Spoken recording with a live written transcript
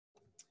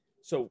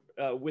So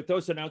with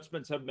those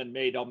announcements having been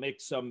made, I'll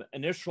make some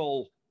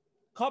initial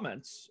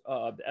comments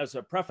as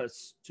a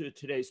preface to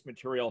today's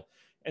material,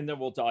 and then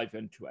we'll dive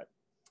into it.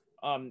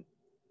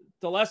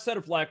 The last set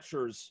of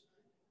lectures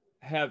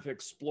have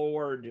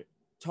explored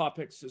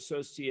topics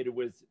associated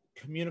with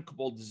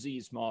communicable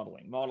disease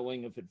modeling,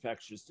 modeling of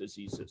infectious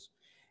diseases.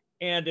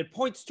 And it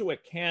points to a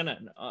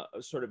canon,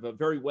 sort of a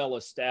very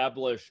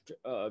well-established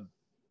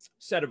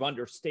set of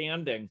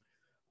understanding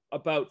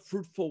about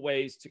fruitful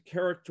ways to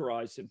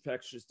characterize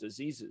infectious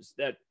diseases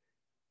that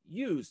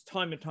use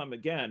time and time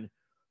again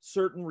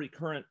certain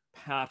recurrent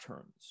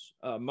patterns.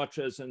 Much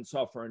as in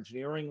software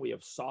engineering, we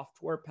have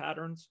software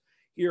patterns.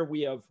 Here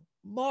we have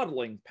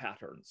modeling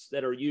patterns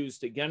that are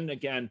used again and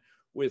again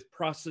with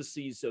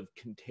processes of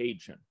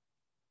contagion.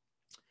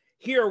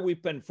 Here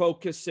we've been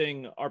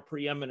focusing our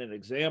preeminent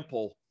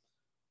example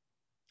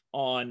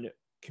on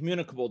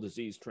communicable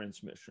disease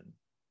transmission,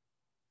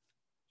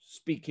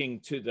 speaking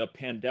to the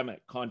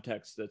pandemic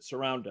context that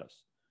surrounds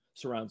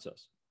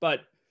us.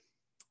 But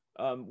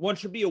one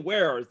should be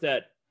aware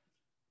that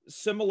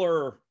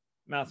similar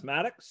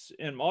mathematics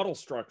and model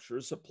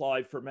structures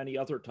apply for many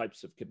other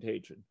types of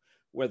contagion,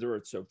 whether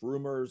it's of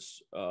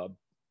rumors,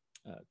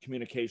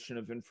 communication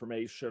of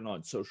information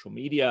on social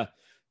media,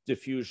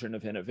 diffusion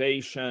of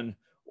innovation,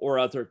 or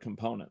other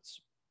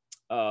components.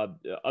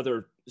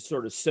 Other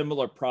sort of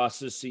similar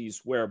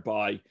processes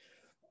whereby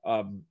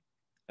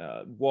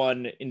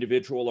one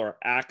individual or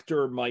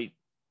actor might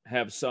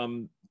have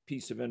some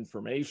piece of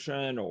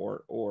information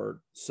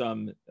or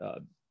some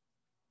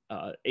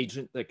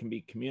agent that can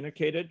be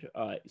communicated.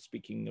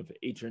 Speaking of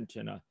agent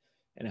in a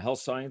health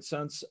science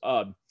sense,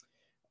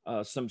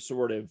 some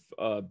sort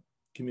of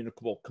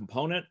communicable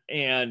component,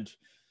 and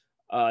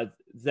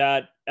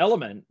that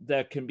element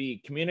that can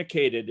be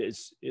communicated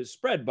is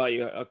spread by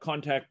a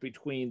contact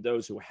between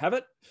those who have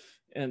it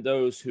and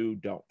those who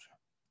don't.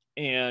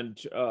 And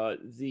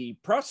the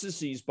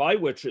processes by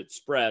which it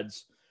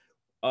spreads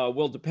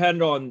will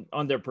depend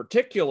on their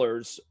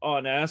particulars,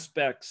 on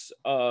aspects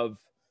of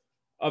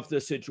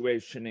the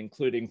situation,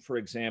 including, for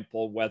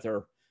example,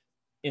 whether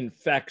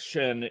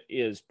infection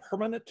is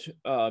permanent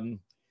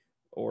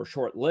or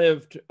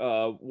short-lived,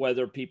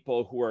 whether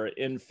people who are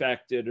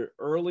infected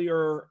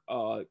earlier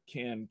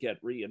can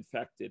get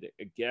reinfected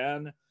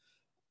again,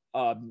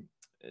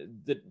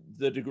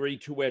 the degree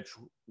to which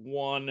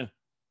one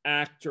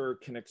actor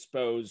can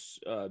expose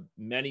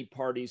many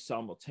parties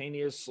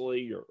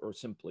simultaneously or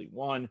simply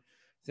one.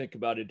 Think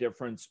about a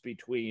difference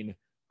between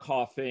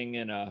coughing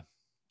in a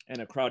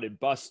crowded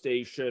bus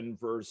station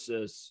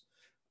versus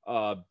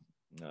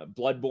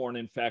bloodborne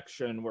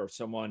infection, where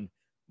someone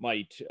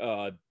might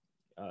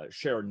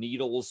share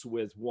needles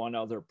with one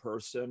other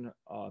person,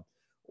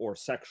 or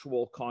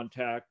sexual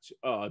contact.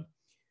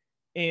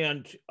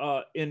 And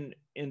in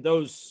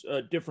those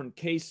different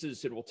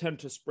cases, it will tend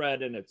to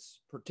spread in its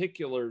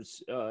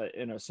particulars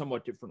in a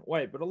somewhat different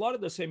way. But a lot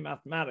of the same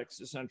mathematics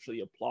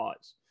essentially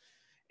applies.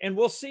 And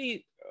we'll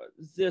see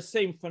the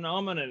same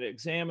phenomenon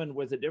examined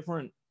with a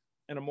different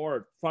and a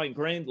more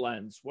fine-grained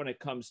lens when it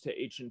comes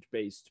to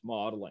agent-based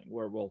modeling,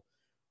 where we'll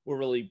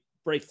really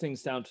break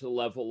things down to the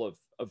level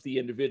of the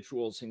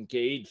individuals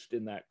engaged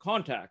in that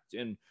contact.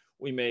 And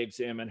we may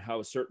examine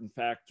how certain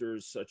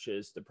factors, such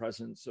as the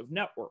presence of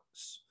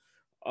networks,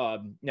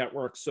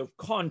 networks of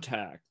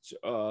contact,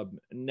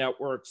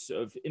 networks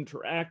of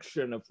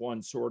interaction of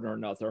one sort or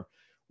another,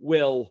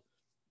 will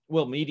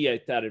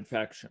mediate that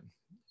infection.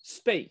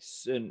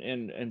 Space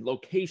and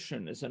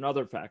location is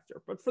another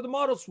factor. But for the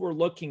models we're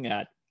looking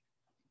at,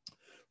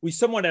 we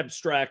somewhat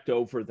abstract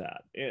over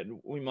that. And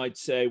we might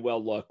say,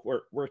 well, look,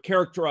 we're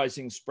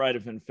characterizing spread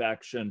of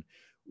infection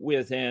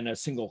within a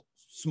single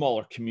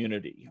smaller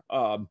community,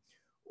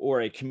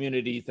 or a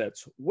community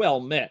that's well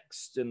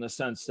mixed, in the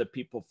sense that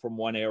people from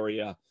one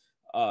area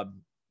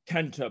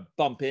tend to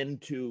bump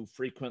into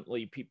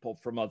frequently people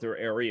from other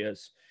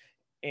areas.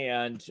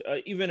 And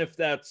even if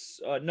that's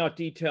not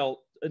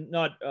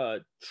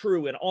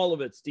true in all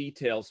of its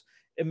details,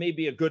 it may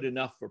be a good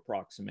enough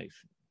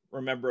approximation.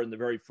 Remember, in the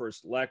very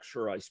first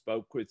lecture, I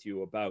spoke with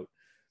you about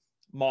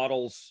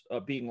models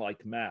being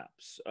like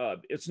maps.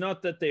 It's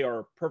not that they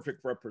are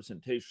perfect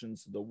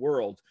representations of the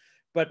world,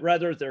 but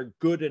rather they're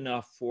good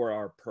enough for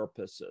our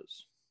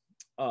purposes.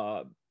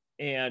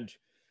 And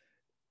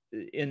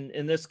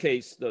in this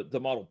case, the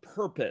model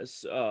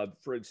purpose,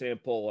 for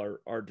example,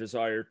 our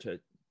desire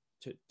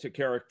to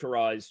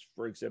characterize,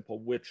 for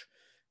example,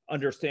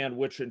 understand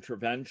which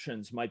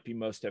interventions might be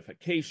most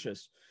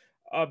efficacious.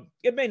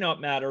 It may not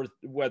matter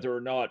whether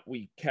or not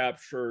we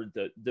capture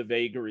the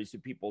vagaries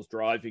of people's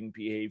driving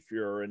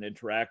behavior and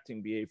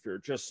interacting behavior,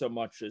 just so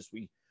much as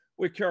we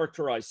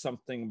characterize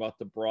something about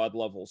the broad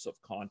levels of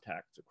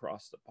contact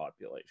across the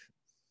population.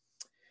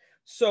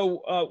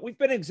 So we've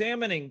been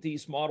examining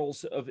these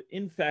models of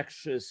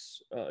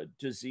infectious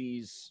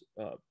disease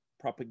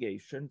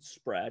propagation,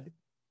 spread.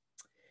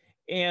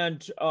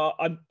 And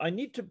I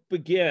need to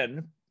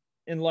begin,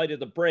 in light of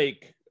the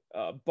break,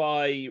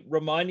 by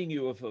reminding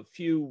you of a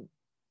few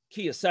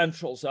key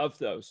essentials of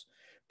those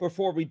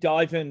before we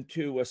dive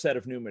into a set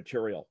of new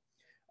material.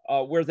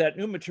 where that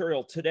new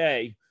material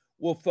today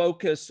will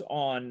focus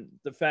on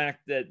the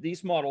fact that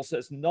these models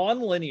as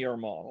nonlinear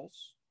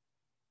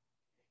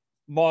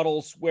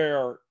models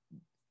where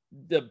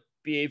the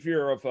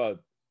behavior of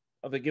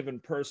a given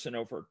person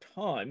over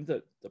time,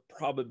 the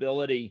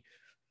probability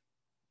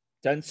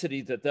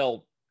density that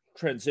they'll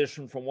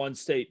transition from one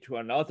state to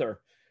another,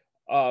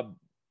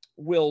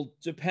 will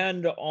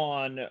depend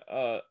on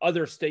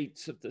other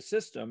states of the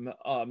system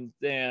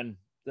than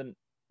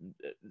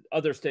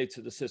other states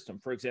of the system.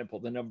 For example,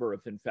 the number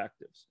of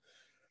infectives.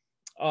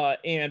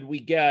 And we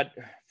get,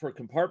 for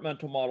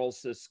compartmental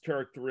models, this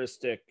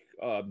characteristic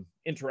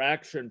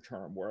interaction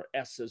term where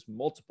S is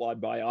multiplied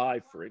by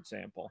I, for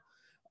example.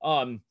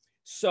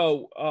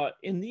 So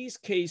in these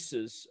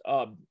cases,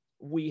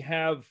 we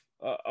have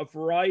a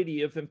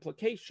variety of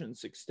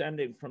implications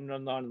extending from the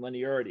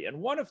nonlinearity.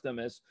 And one of them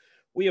is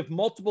we have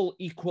multiple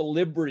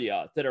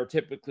equilibria that are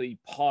typically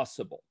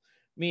possible,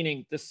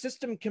 meaning the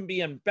system can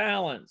be in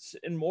balance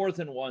in more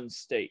than one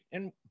state.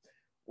 And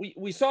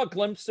we saw a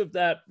glimpse of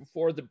that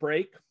before the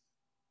break,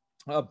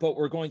 but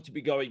we're going to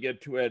be going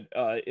into it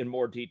in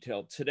more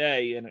detail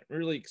today and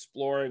really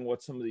exploring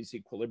what some of these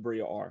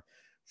equilibria are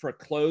for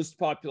closed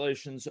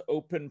populations,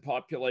 open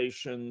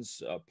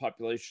populations,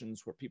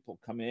 populations where people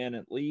come in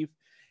and leave,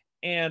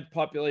 and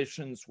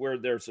populations where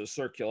there's a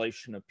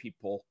circulation of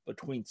people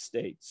between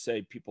states,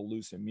 say people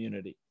lose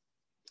immunity.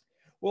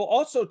 We'll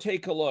also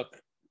take a look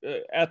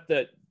at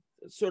the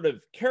sort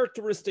of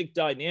characteristic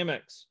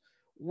dynamics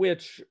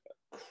which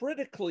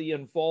critically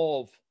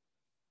involve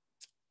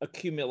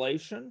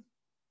accumulation,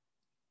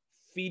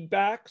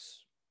 feedbacks,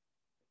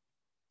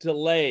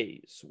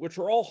 delays, which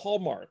are all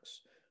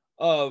hallmarks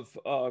of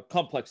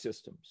complex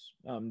systems,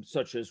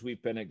 such as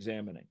we've been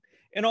examining,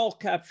 and all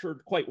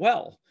captured quite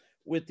well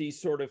with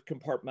these sort of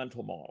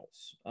compartmental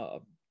models,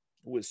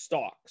 with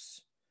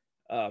stocks,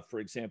 for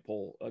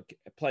example,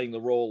 playing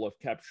the role of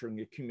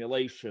capturing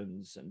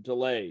accumulations and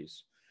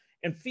delays,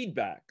 and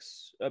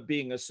feedbacks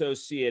being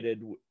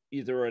associated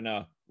either in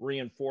a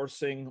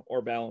reinforcing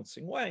or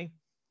balancing way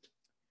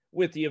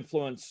with the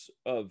influence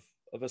of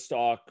a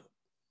stock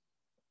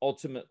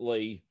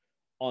ultimately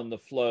on the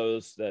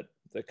flows that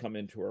come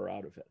into or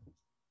out of it.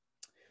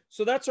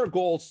 So that's our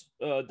goals.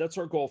 That's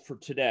our goal for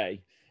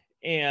today.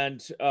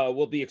 And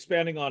we'll be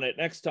expanding on it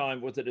next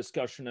time with a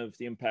discussion of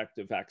the impact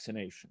of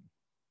vaccination.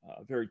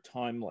 Very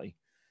timely.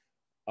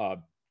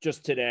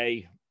 Just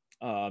today,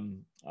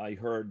 I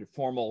heard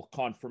formal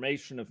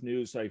confirmation of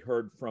news I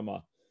heard from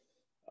a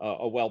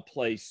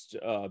well-placed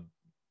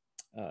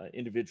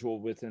individual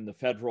within the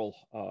federal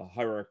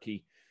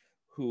hierarchy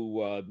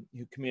who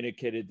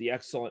communicated the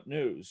excellent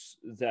news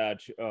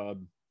that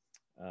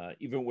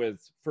even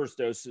with first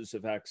doses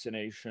of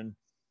vaccination,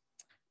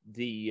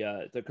 the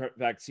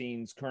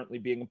vaccines currently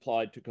being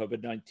applied to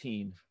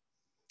COVID-19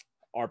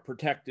 are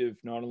protective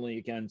not only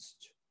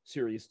against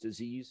serious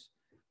disease,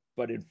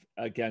 but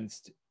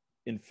against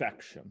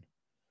infection.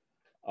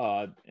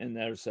 And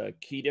there's a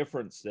key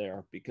difference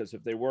there, because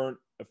if they weren't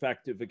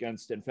effective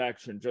against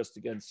infection, just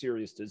against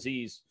serious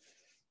disease,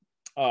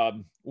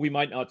 we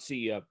might not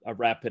see a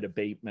rapid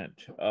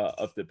abatement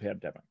of the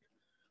pandemic.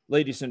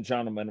 Ladies and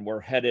gentlemen, we're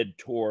headed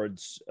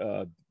towards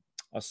a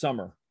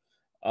summer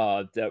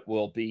that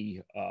will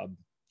be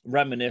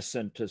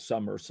reminiscent to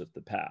summers of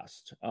the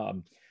past,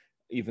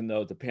 even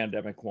though the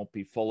pandemic won't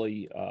be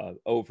fully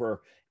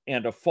over,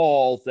 and a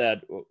fall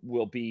that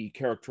will be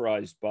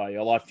characterized by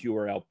a lot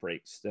fewer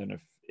outbreaks than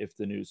if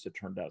the news had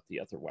turned out the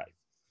other way.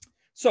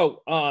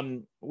 So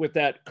with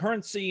that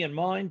currency in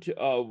mind,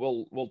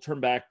 we'll turn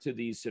back to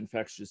these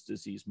infectious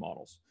disease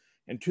models.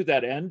 And to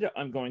that end,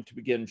 I'm going to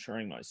begin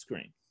sharing my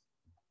screen.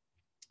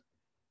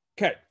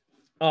 Okay,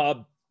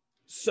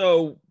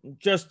 so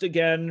just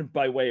again,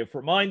 by way of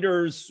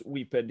reminders,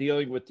 we've been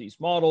dealing with these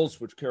models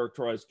which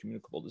characterize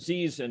communicable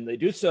disease, and they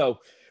do so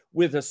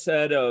with a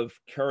set of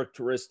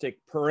characteristic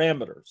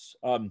parameters.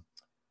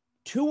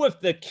 Two of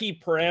the key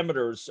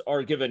parameters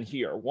are given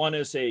here. One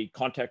is a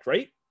contact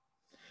rate,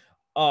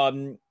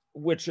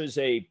 which is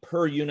a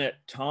per unit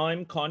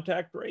time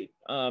contact rate.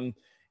 And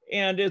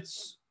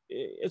it's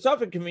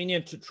often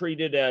convenient to treat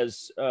it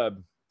as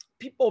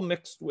people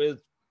mixed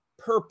with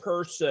per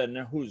person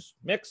who's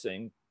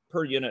mixing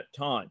per unit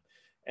time.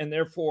 And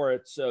therefore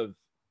it's of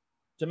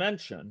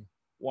dimension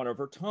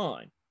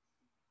 1/time.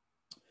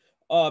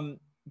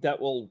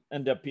 That will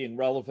end up being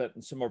relevant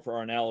in some of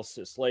our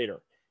analysis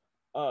later.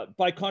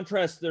 By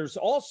contrast, there's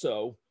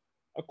also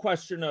a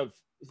question of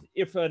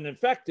if an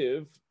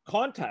infective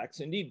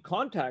contacts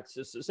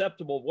is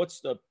susceptible,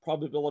 what's the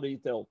probability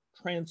they'll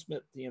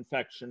transmit the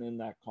infection in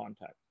that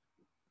contact?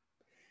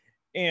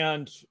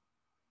 And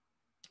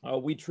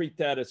we treat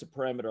that as a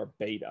parameter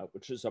beta,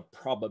 which is a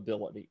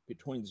probability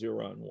between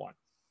 0 and 1.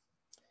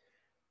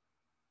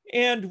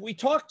 And we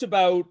talked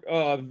about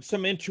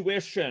some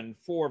intuition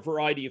for a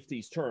variety of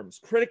these terms,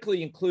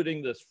 critically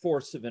including this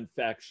force of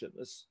infection,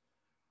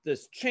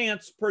 this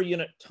chance per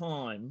unit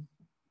time,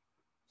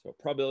 so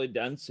probability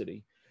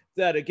density,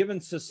 that a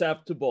given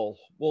susceptible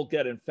will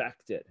get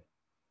infected.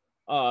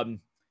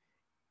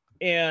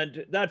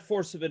 And that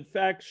force of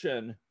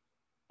infection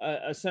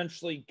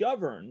essentially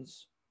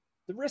governs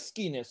the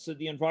riskiness of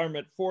the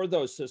environment for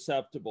those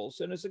susceptibles,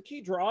 and is a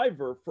key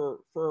driver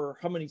for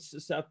how many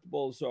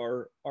susceptibles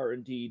are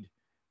indeed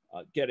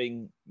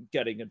getting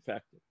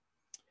infected.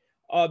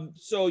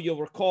 So you'll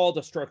recall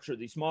the structure of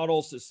these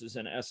models. This is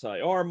an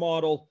SIR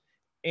model,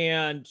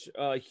 and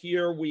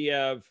here we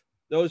have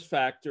those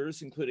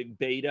factors, including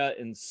beta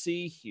and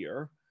C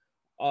here,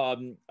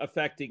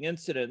 affecting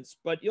incidence.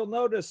 But you'll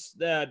notice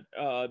that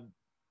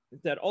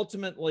that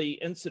ultimately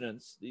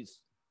incidence, these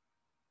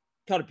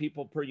kind of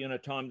people per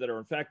unit time that are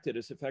infected,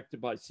 is affected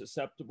by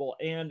susceptible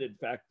and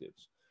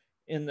infectives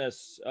in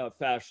this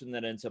fashion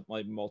that ends up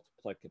being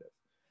multiplicative.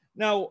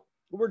 Now,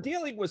 we're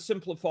dealing with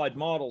simplified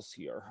models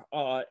here.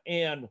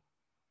 And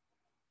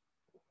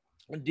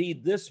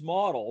indeed, this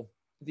model,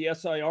 the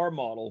SIR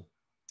model,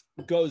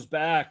 goes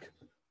back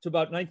to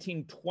about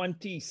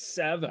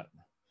 1927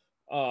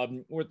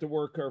 with the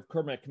work of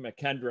Kermit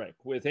McKendrick,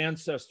 with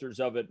ancestors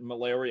of it in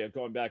malaria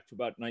going back to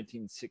about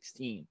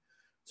 1916.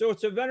 So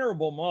it's a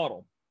venerable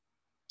model.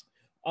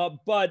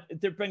 But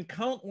there have been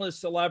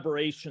countless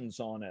elaborations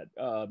on it.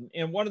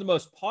 And one of the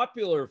most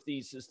popular of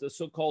these is the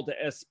so-called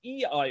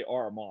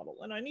SEIR model.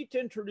 And I need to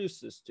introduce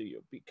this to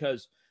you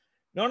because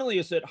not only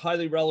is it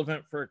highly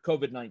relevant for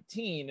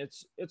COVID-19,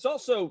 it's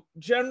also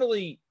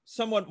generally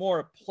somewhat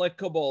more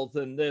applicable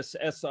than this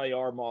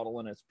SIR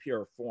model in its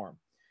pure form.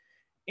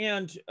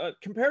 And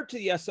compared to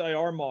the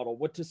SIR model,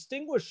 what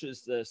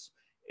distinguishes this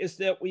is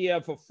that we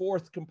have a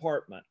fourth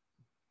compartment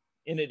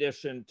in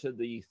addition to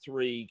the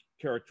three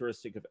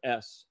characteristic of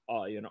S,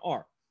 I, and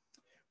R.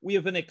 We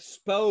have an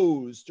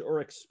exposed or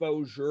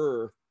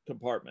exposure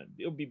compartment.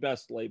 It would be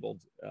best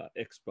labeled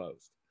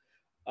exposed.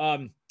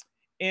 And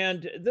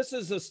this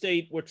is a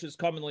state which is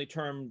commonly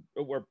termed,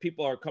 where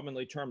people are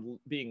commonly termed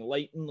being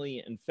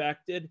latently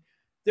infected.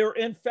 They're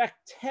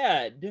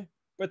infected,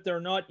 but they're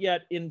not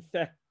yet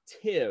infective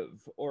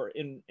or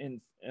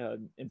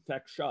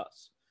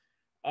infectious.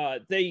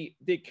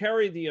 They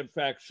carry the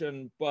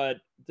infection, but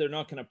they're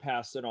not going to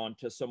pass it on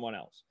to someone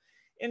else.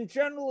 And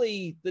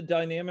generally, the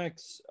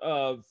dynamics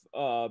of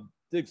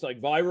things like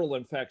viral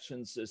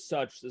infections is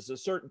such, there's a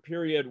certain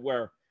period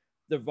where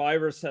the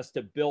virus has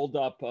to build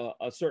up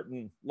a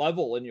certain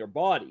level in your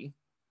body,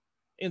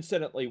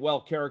 incidentally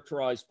well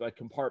characterized by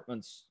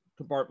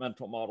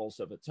compartmental models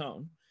of its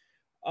own.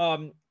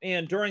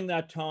 And during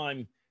that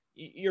time,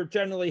 you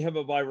generally have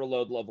a viral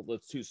load level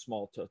that's too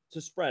small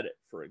to spread it,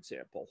 for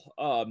example.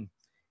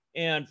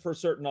 And for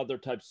certain other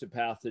types of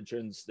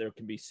pathogens, there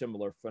can be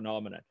similar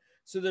phenomena.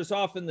 So there's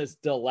often this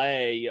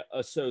delay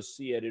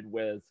associated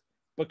with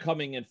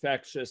becoming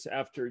infectious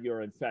after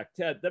you're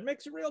infected that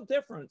makes a real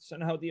difference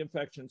in how the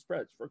infection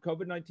spreads. For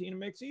COVID-19, it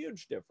makes a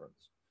huge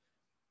difference.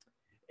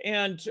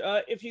 And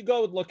if you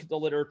go and look at the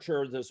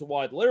literature, there's a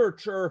wide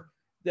literature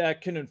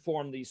that can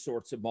inform these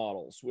sorts of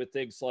models with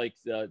things like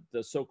the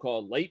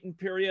so-called latent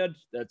period.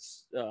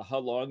 That's how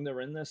long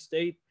they're in this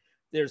state.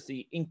 There's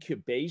the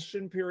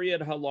incubation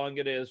period, how long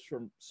it is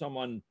from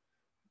someone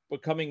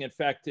becoming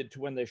infected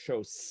to when they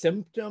show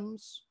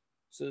symptoms.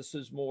 So this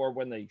is more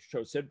when they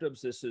show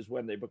symptoms. This is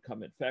when they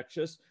become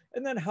infectious.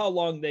 And then how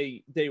long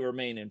they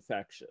remain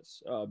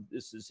infectious.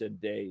 This is in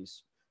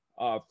days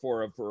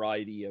for a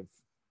variety of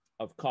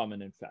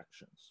common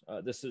infections.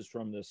 This is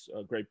from this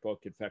great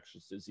book,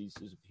 Infectious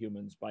Diseases of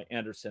Humans by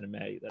Anderson and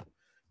May, that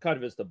kind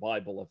of is the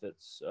Bible of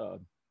its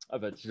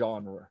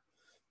genre.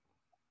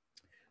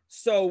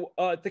 So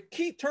the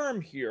key term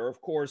here, of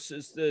course,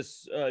 is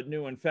this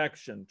new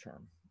infection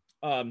term.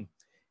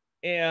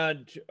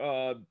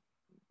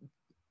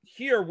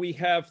 Here we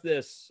have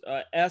this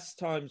S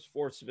times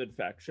force of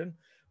infection,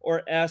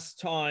 or S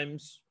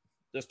times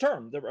this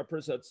term that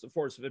represents the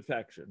force of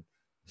infection.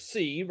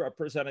 C,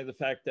 representing the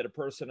fact that a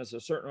person has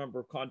a certain number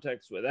of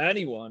contacts with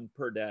anyone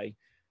per day,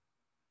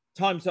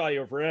 times I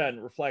over N,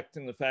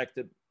 reflecting the fact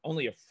that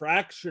only a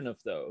fraction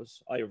of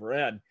those, I over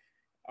N,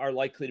 are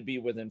likely to be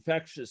with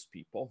infectious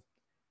people.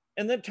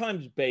 And then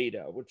times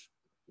beta, which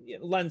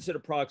lends an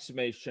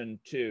approximation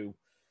to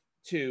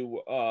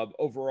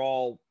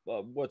overall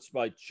what's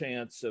my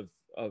chance of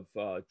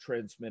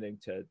transmitting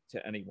to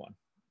anyone.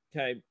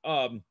 Okay.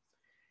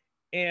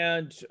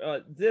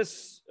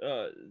 This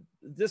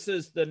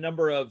is the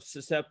number of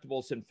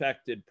susceptibles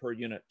infected per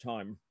unit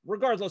time,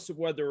 regardless of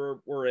whether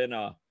we're in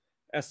a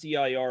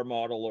SEIR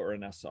model or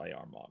an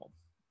SIR model.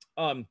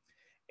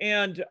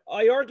 And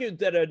I argued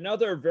that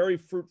another very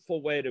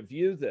fruitful way to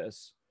view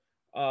this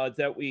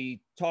that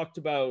we talked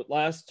about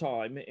last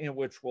time, and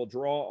which we'll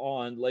draw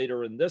on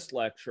later in this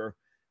lecture,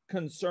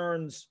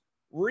 concerns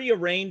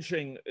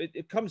rearranging.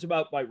 It comes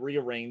about by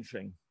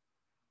rearranging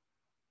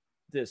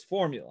this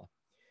formula.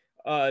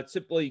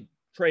 Simply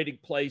trading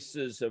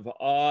places of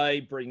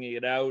I, bringing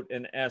it out,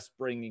 and S,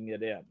 bringing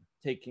it in,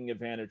 taking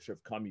advantage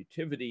of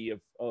commutativity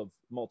of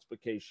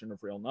multiplication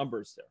of real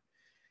numbers there.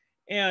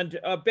 And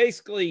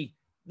basically,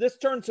 this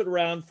turns it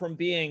around from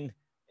being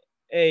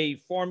a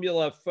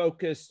formula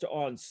focused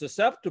on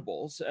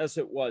susceptibles, as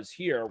it was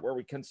here, where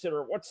we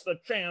consider what's the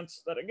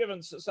chance that a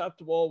given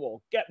susceptible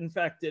will get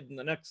infected in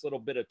the next little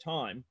bit of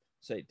time,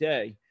 say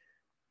day,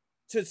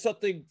 to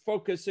something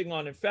focusing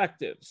on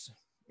infectives.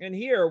 And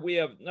here we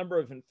have a number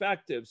of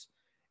infectives.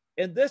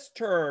 And this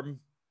term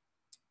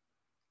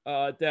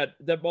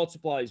that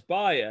multiplies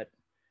by it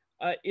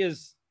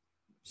is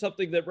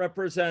something that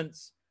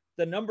represents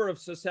the number of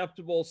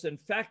susceptibles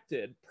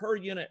infected per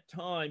unit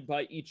time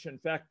by each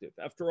infective.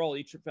 After all,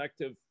 each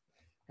infective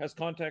has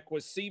contact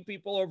with C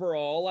people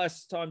overall.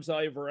 S times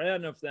I over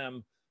N of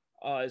them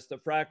is the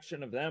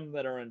fraction of them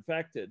that are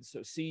infected.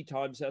 So C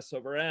times S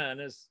over N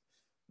is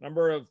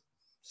number of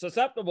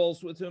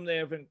susceptibles with whom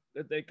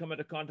they come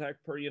into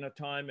contact per unit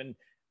time. And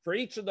for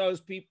each of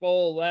those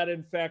people, that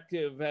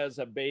infective has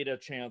a beta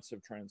chance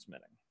of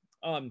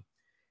transmitting.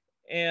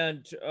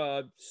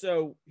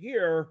 So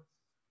here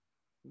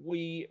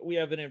we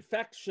have an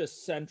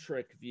infectious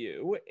centric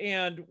view.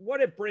 And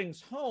what it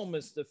brings home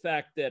is the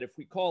fact that if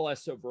we call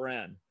S over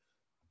N,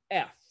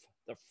 F,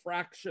 the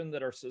fraction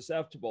that are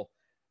susceptible,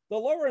 the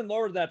lower and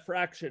lower that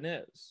fraction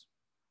is,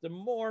 the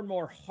more and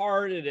more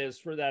hard it is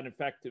for that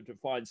infective to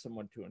find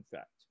someone to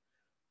infect.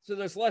 So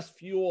there's less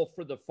fuel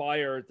for the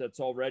fire that's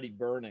already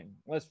burning,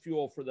 less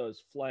fuel for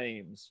those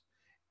flames,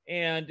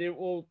 and it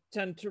will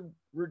tend to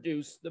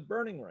reduce the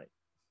burning rate,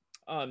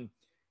 and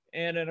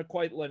in a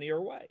quite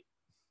linear way.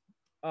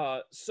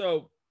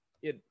 So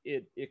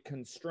it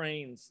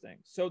constrains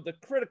things. So the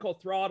critical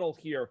throttle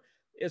here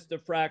is the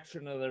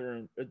fraction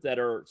that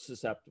are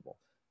susceptible.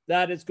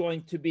 That is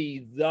going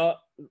to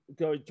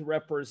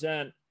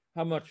represent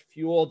how much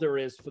fuel there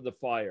is for the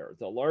fire.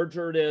 The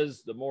larger it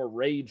is, the more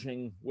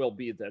raging will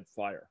be that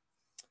fire.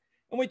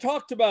 And we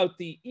talked about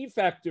the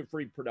effective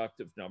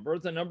reproductive number,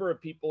 the number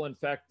of people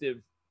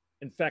infected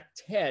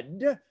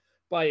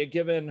by a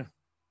given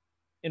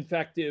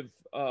infective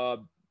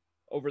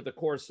over the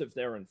course of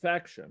their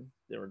infection,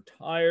 their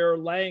entire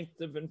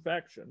length of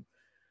infection.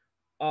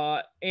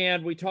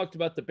 And we talked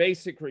about the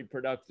basic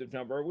reproductive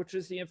number, which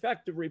is the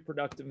effective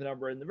reproductive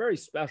number in the very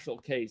special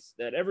case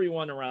that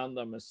everyone around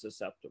them is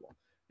susceptible.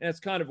 And it's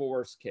kind of a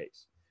worst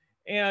case.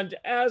 And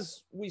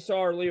as we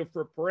saw earlier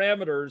for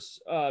parameters,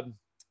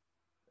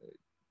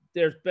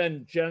 there's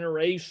been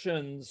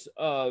generations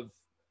of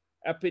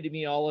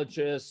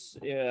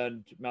epidemiologists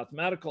and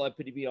mathematical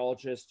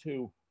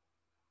epidemiologists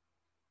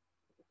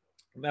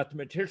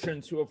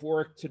mathematicians who have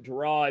worked to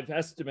derive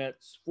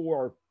estimates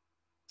for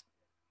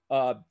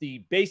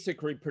the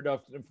basic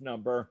reproductive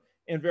number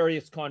in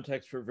various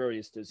contexts for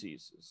various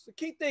diseases. The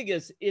key thing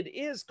is it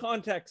is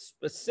context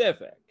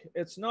specific.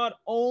 It's not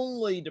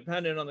only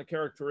dependent on the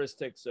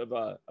characteristics of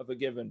a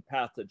given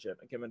pathogen,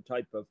 a given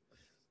type of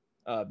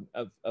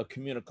a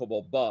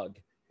communicable bug,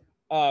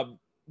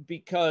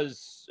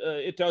 because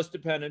it does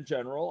depend in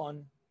general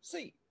on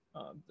C,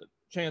 the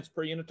chance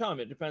per unit time.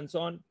 It depends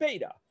on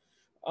beta,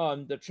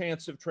 the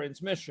chance of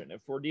transmission.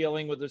 If we're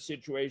dealing with a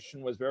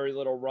situation with very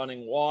little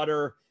running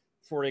water,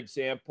 for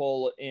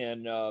example,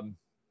 in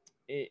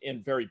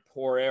very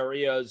poor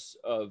areas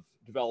of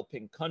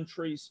developing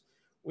countries,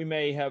 we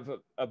may have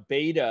a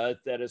beta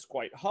that is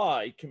quite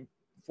high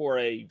for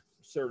a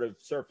sort of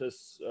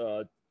surface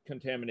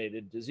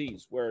contaminated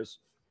disease. Whereas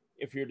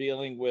if you're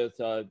dealing with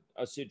a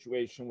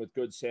situation with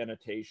good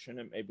sanitation,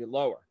 it may be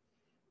lower.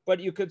 But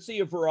you could see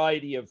a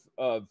variety of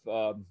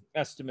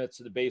estimates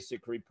of the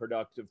basic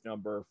reproductive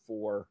number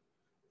for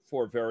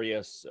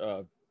various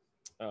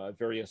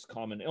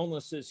common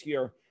illnesses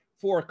here.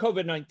 For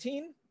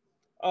COVID-19,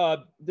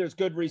 there's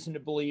good reason to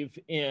believe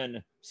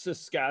in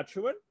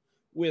Saskatchewan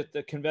with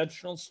the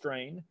conventional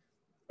strain.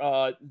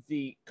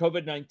 The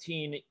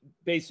COVID-19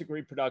 basic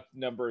reproductive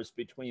number is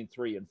between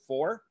 3 and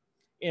 4.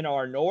 In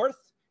our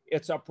north,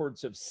 it's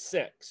upwards of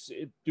 6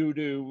 due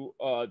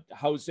to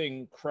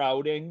housing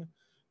crowding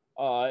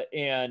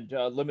and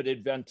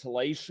limited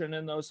ventilation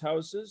in those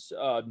houses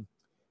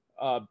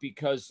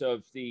because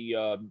of the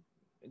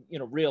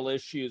real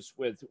issues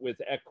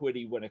with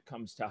equity when it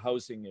comes to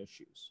housing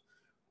issues.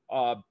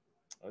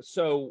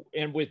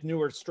 And with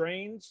newer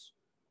strains,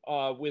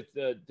 with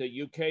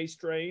the UK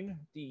strain,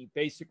 the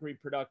basic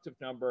reproductive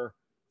number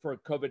for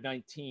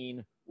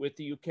COVID-19 with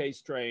the UK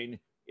strain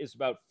is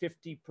about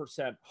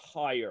 50%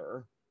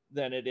 higher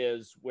than it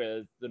is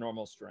with the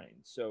normal strain.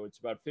 So it's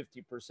about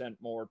 50%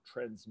 more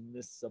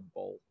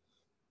transmissible.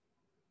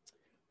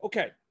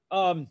 Okay,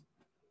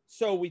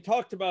 so we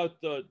talked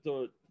about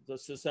the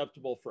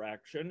susceptible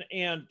fraction,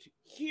 and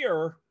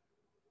here,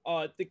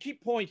 the key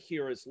point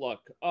here is,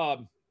 look,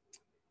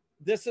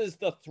 this is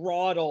the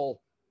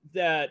throttle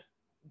that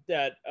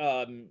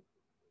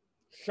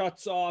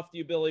shuts off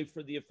the ability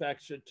for the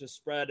infection to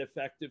spread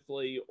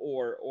effectively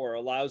or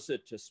allows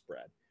it to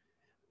spread.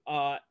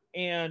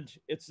 And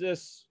it's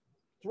this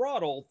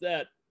throttle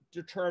that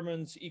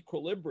determines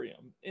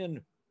equilibrium. In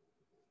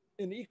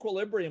an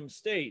equilibrium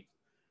state,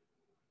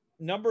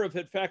 number of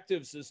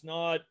infectives is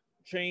not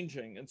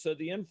changing. And so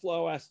the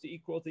inflow has to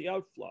equal the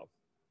outflow,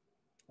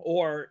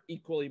 or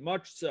equally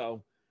much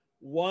so,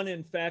 one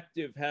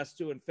infective has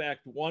to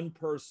infect one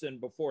person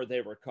before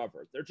they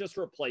recover. They're just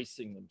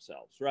replacing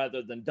themselves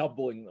rather than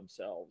doubling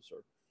themselves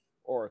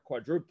or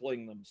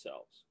quadrupling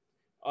themselves.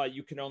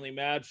 You can only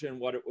imagine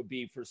what it would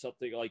be for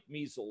something like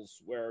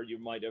measles, where you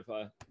might have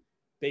a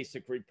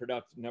basic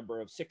reproductive number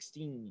of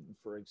 16,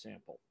 for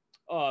example.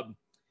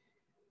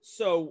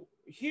 So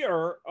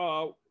here,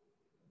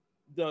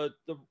 the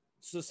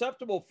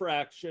susceptible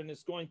fraction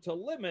is going to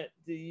limit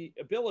the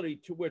ability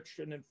to which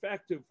an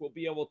infective will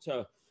be able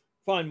to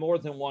find more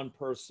than one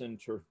person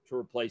to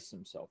replace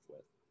himself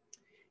with.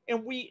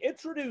 And we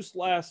introduced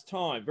last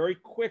time, very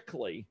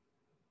quickly,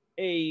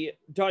 a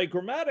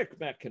diagrammatic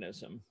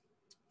mechanism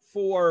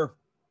for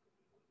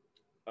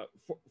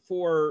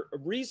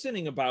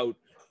reasoning about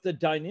the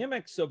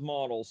dynamics of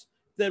models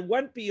that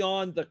went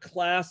beyond the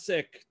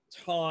classic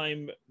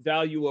time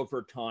value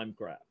over time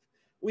graph.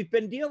 We've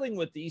been dealing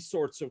with these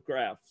sorts of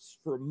graphs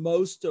for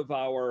most of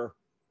our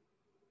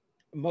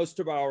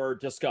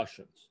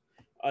discussions.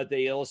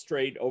 They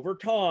illustrate over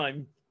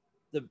time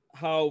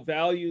how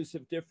values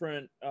of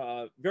different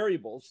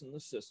variables in the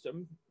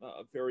system,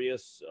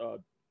 various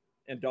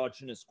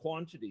endogenous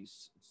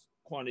quantities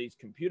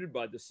computed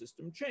by the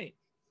system, change.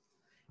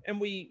 And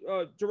we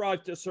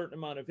derived a certain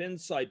amount of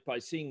insight by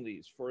seeing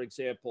these. For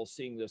example,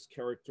 seeing this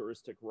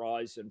characteristic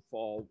rise and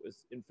fall with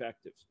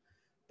infectives.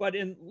 But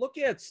in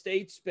looking at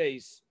state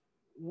space,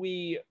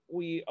 we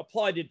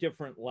applied a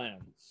different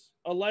lens,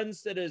 a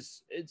lens that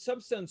is in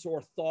some sense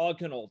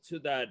orthogonal to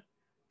that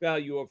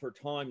value over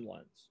time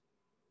lens.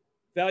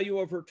 Value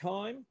over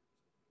time,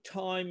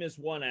 time is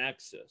one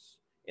axis.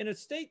 In a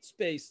state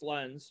space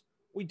lens,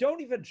 we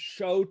don't even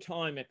show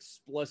time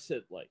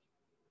explicitly.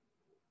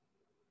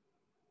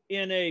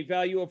 In a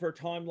value over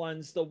time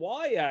lens, the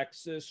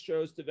y-axis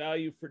shows the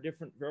value for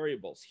different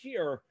variables.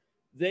 Here,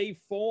 they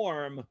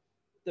form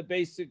the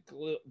basic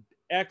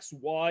x,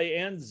 y,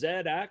 and z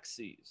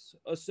axes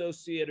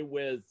associated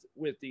with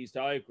these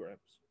diagrams.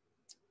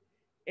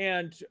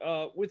 And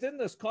within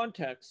this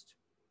context,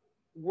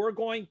 we're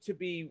going to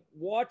be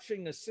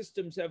watching a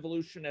system's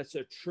evolution as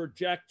a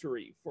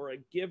trajectory for a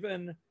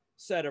given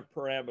set of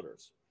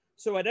parameters.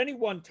 So at any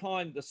one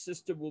time, the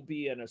system will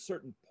be in a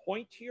certain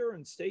point here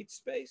in state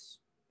space,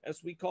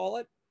 as we call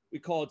it. We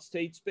call it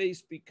state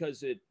space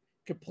because it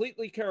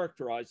completely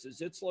characterizes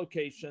its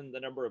location, the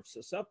number of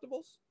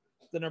susceptibles,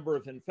 the number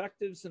of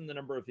infectives, and the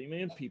number of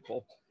immune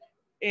people.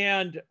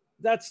 And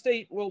that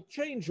state will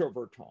change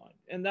over time,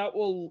 and that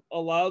will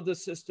allow the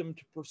system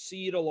to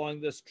proceed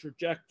along this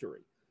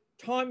trajectory.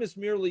 Time is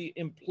merely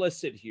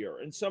implicit here.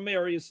 In some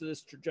areas of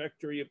this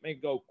trajectory, it may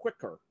go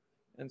quicker.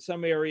 In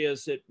some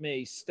areas, it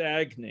may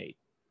stagnate.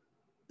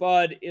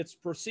 But it's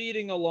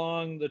proceeding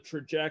along the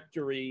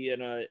trajectory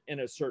in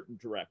a certain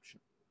direction,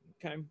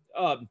 okay?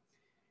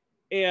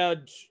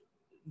 And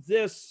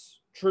this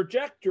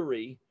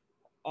trajectory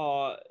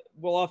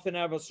will often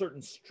have a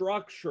certain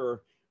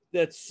structure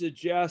that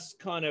suggests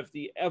kind of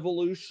the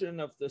evolution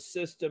of the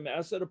system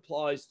as it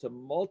applies to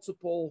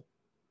multiple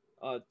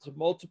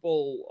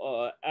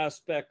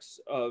aspects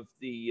of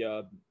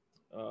the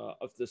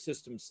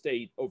system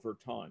state over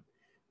time,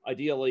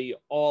 ideally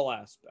all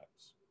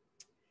aspects.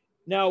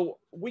 Now,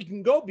 we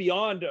can go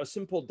beyond a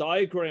simple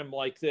diagram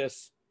like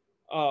this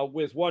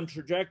with one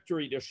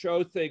trajectory to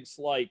show things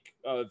like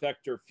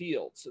vector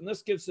fields. And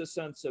this gives a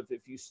sense of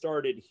if you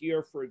started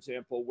here, for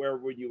example, where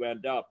would you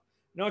end up?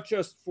 Not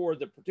just for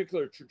the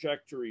particular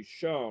trajectory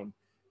shown,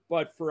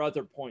 but for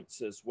other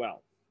points as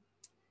well.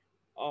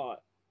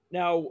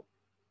 Now,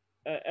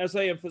 as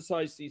I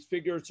emphasize, these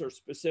figures are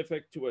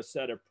specific to a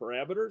set of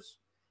parameters.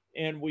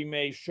 And we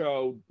may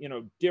show,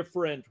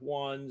 different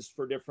ones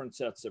for different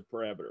sets of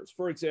parameters.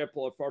 For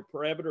example, if our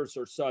parameters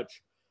are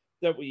such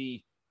that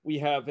we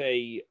have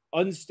a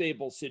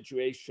unstable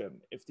situation,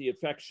 if the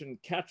infection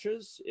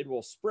catches, it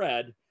will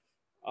spread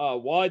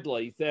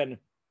widely, then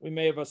we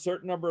may have a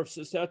certain number of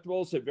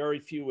susceptibles and very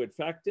few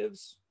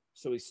infectives.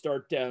 So we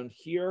start down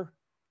here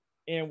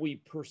and we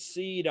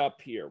proceed up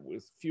here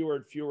with fewer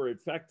and fewer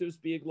infectives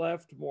being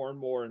left, more and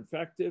more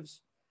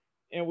infectives.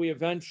 And we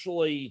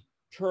eventually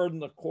turn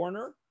the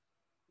corner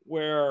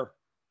where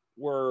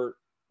we're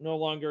no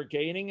longer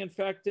gaining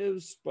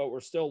infectives, but we're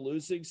still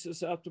losing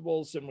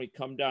susceptibles, and we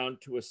come down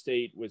to a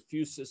state with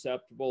few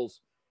susceptibles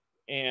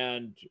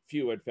and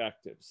few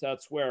infectives.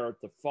 That's where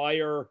the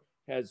fire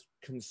has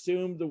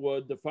consumed the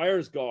wood. The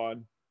fire's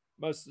gone.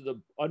 Most of the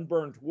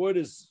unburned wood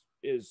is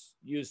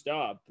used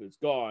up, it's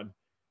gone.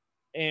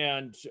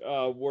 And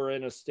we're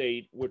in a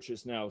state which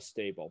is now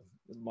stable,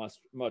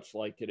 much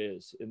like it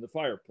is in the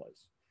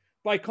fireplace.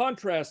 By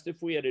contrast,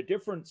 if we had a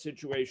different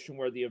situation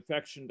where the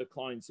infection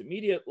declines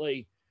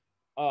immediately,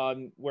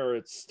 where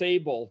it's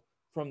stable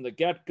from the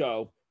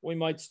get-go, we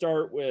might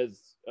start with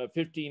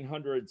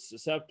 1,500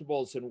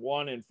 susceptibles and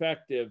one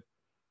infective,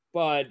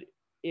 but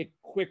it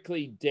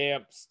quickly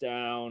damps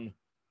down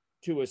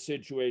to a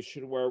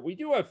situation where we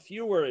do have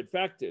fewer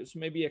infectives.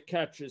 Maybe it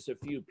catches a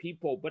few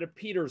people, but it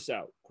peters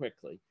out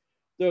quickly.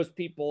 Those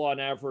people on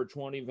average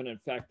won't even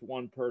infect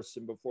one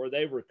person before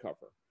they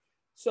recover.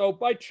 So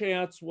by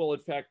chance, we'll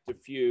infect a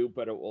few,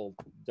 but it will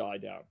die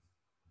down.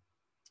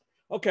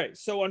 Okay,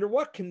 so under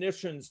what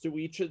conditions do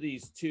each of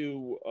these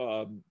two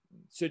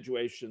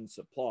situations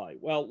apply?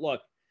 Well,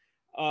 look,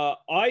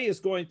 I is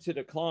going to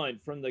decline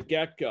from the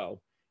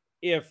get-go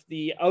if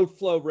the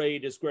outflow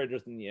rate is greater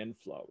than the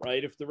inflow,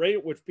 right? If the rate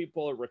at which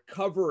people are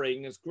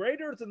recovering is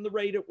greater than the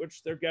rate at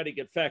which they're getting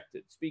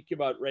infected, speaking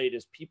about rate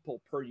as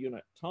people per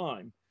unit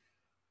time,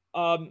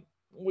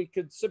 we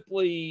could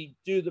simply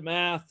do the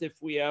math if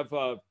we have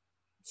a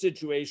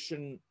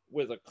situation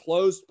with a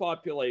closed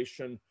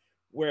population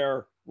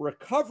where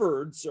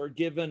recovereds are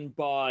given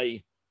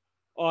by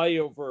I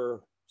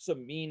over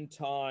some mean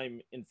time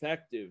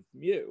infective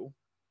mu,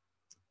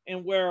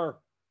 and where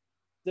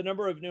the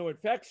number of new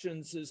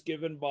infections is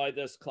given by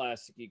this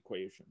classic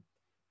equation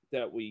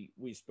that we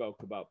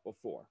spoke about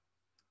before.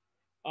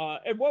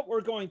 And what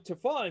we're going to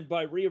find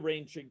by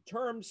rearranging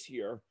terms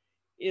here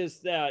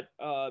is that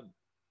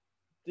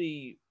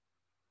the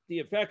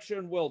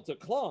infection will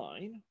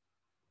decline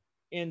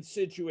in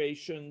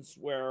situations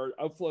where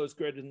outflow is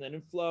greater than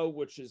inflow,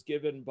 which is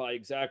given by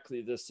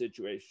exactly this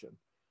situation.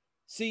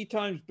 C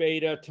times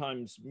beta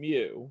times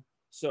mu.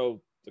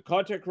 So the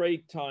contact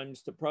rate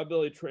times the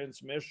probability of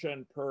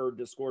transmission per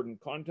discordant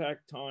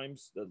contact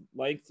times the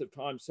length of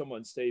time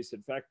someone stays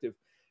infective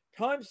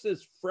times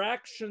this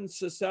fraction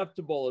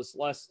susceptible is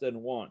less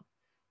than 1.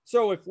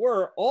 So if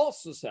we're all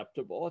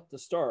susceptible at the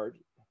start,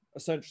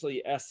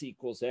 essentially S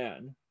equals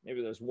N,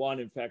 maybe there's one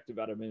infective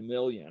out of a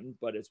million,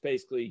 but it's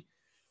basically,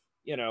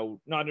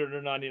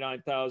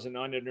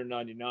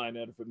 999,999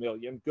 out of a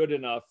million, good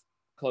enough,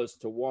 close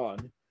to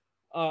 1.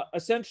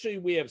 Essentially,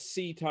 we have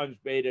C times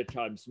beta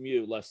times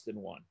mu less than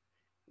 1.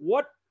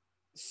 What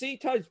C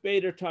times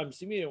beta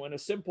times mu in a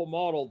simple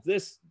model,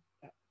 this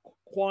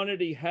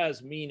quantity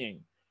has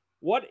meaning.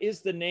 What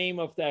is the name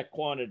of that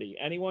quantity?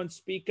 Anyone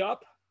speak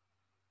up?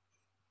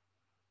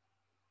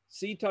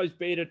 C times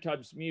beta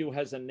times mu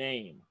has a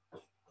name.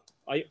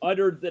 I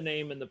uttered the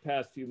name in the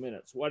past few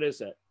minutes. What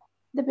is it?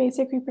 The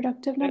basic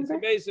reproductive number. It's the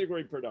basic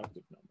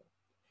reproductive number.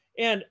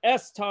 And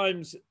S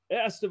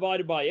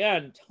divided by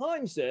N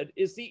times it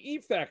is the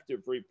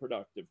effective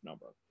reproductive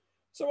number.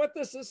 So what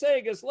this is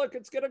saying is, look,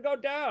 it's going to go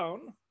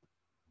down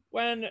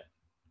when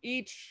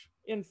each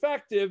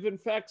infective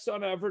infects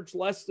on average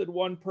less than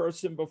one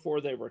person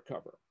before they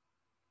recover.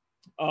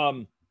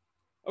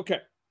 Okay.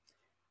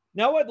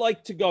 Now I'd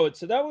like to go,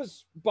 so that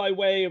was by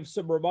way of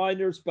some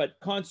reminders, but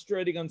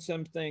concentrating on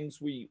some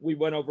things we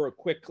went over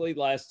quickly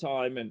last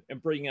time and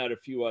bringing out a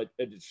few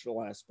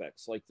additional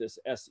aspects like this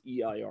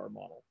SEIR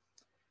model.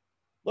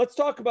 Let's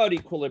talk about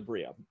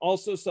equilibria,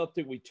 also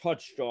something we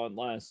touched on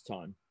last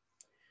time.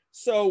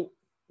 So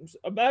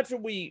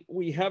imagine we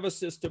have a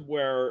system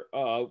where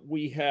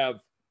we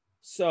have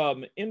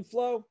some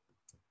inflow,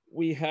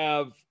 we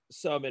have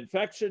some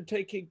infection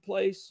taking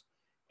place,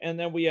 and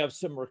then we have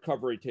some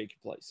recovery taking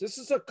place. This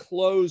is a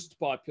closed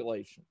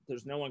population.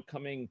 There's no one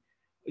coming,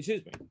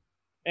 excuse me,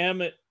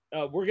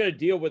 we're going to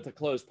deal with a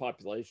closed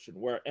population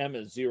where M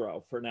is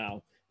 0 for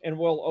now, and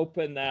we'll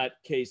open that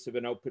case of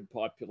an open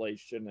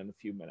population in a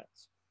few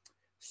minutes.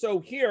 So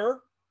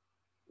here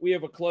we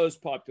have a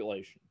closed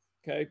population,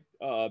 okay?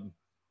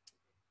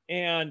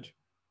 And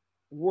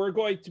we're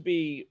going to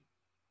be,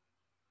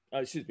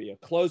 a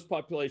closed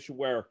population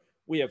where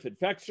we have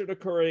infection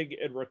occurring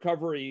and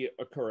recovery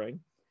occurring.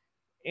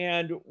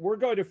 And we're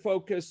going to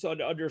focus on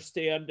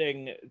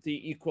understanding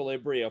the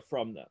equilibria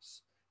from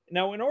this.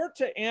 Now, in order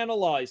to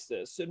analyze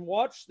this and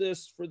watch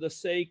this for the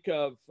sake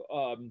of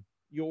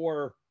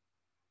your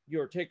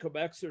take-home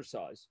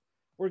exercise,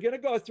 we're going to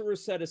go through a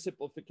set of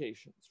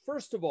simplifications.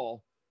 First of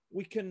all,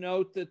 we can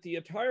note that the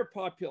entire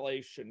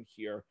population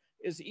here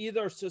is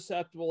either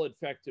susceptible,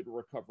 infected, or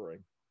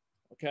recovering.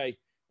 Okay,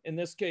 in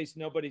this case,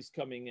 nobody's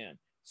coming in.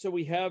 So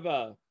we have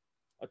a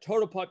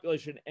total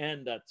population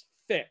N that's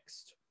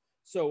fixed.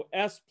 So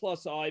S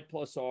plus I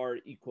plus R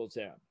equals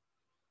N.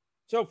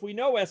 So if we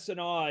know S and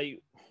I,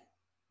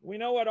 we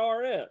know what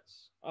R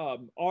is.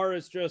 R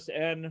is just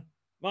N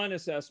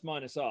minus S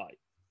minus I.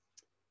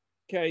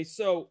 Okay,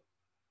 so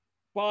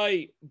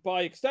by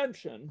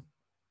extension,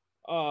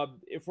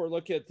 if we're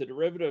looking at the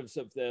derivatives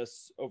of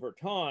this over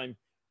time,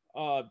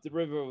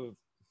 derivative of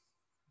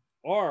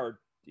R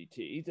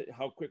dt,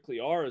 how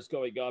quickly R is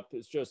going up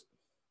is just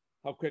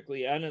how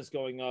quickly N is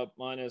going up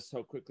minus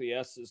how quickly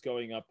S is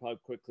going up, how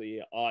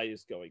quickly I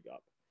is going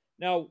up.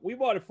 Now, we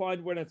want to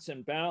find when it's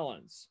in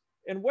balance.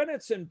 And when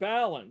it's in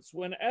balance,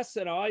 when S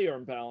and I are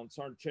in balance,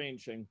 aren't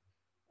changing,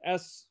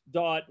 S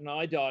dot and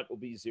I dot will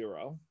be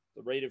 0.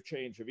 The rate of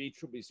change of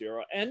each will be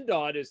 0. N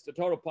dot is the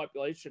total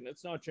population.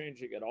 It's not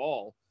changing at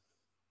all.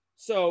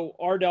 So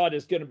R dot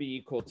is going to be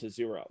equal to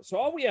 0. So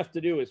all we have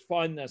to do is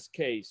find this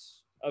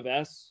case of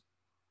S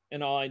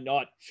and I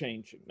not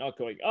changing, not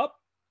going up,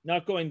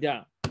 not going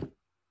down.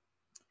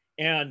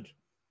 And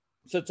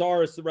since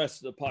R is the rest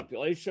of the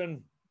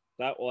population,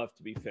 that will have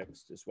to be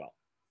fixed as well.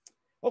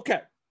 Okay,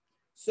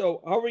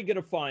 so how are we going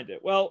to find it?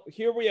 Well,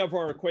 here we have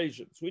our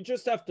equations. We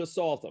just have to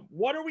solve them.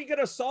 What are we going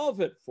to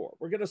solve it for?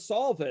 We're going to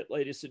solve it,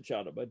 ladies and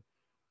gentlemen,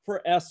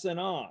 for S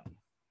and I.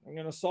 We're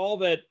going to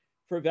solve it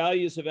for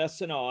values of S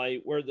and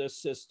I where this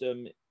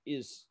system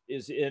is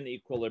in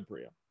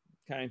equilibrium,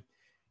 okay?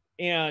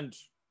 And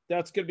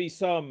that's going to be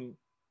some,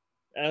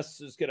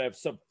 S is going to have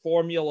some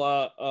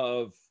formula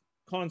of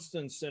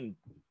constants and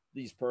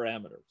these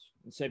parameters.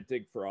 And same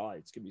thing for I,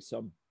 it's going to be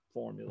some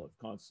formula of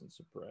constants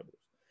and parameters.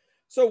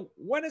 So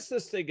when is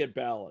this thing in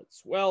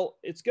balance? Well,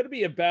 it's going to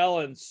be in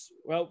balance,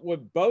 well,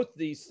 when both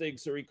these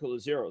things are equal to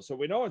 0. So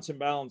we know it's in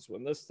balance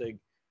when this thing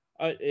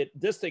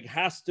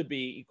has to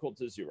be equal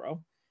to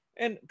 0.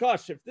 And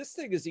gosh, if this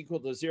thing is equal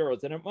to 0,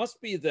 then it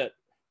must be that,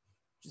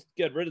 just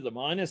get rid of the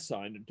minus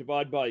sign and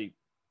divide by,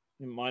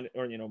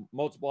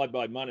 multiply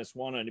by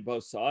 -1 on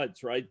both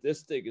sides, right?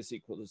 This thing is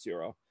equal to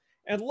 0.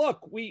 And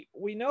look, we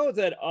know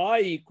that I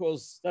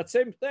equals that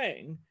same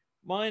thing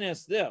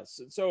minus this.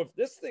 And so if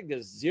this thing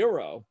is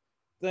 0,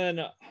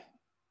 then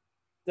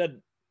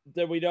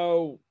we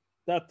know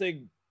that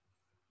thing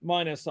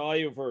minus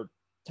I over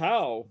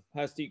tau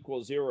has to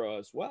equal 0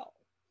 as well.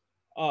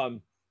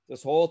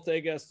 This whole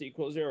thing has to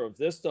equal 0. If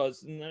this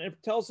does, and then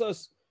it tells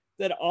us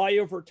that I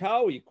over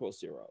tau equals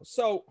 0.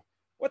 So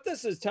what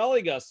this is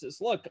telling us is,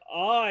 look,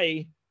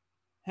 I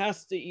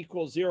has to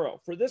equal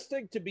 0. For this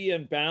thing to be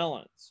in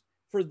balance,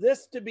 for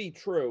this to be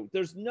true,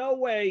 there's no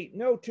way,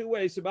 no two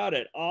ways about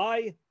it.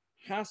 I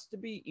has to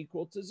be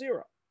equal to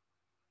 0.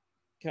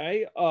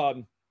 Okay.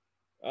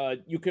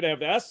 You could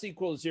have S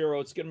equals 0.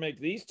 It's going to make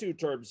these two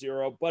terms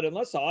 0. But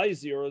unless I is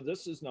 0,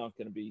 this is not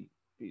going to be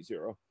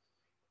 0.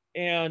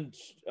 And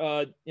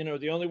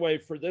the only way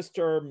for this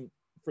term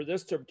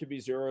to be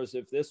 0 is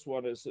if this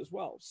one is as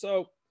well.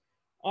 So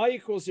I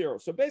equals 0.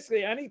 So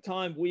basically,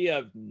 anytime we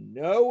have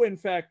no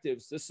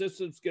infectives, the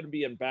system's going to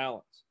be in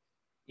balance.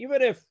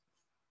 Even if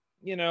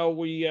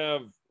we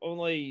have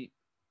only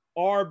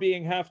R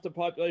being half the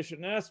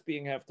population and S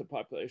being half the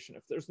population,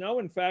 if there's no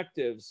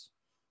infectives,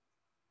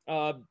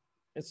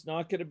 it's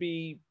not going to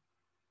be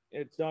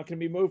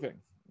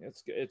moving.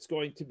 It's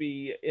going to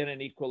be in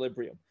an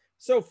equilibrium.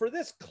 So for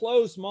this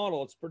closed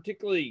model, it's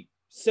particularly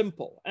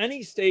simple.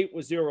 Any state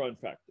with 0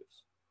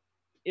 infectives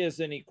is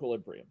in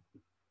equilibrium.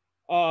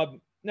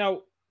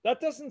 Now, that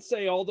doesn't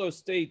say all those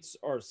states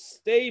are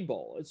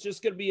stable. It's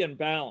just going to be in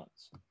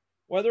balance.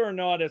 Whether or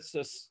not it's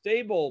a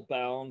stable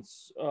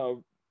balance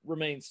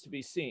remains to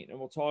be seen. And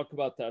we'll talk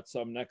about that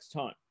some next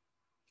time.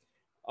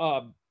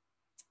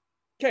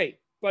 Okay,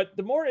 but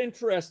the more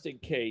interesting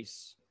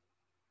case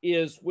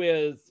is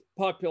with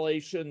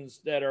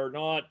populations that are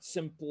not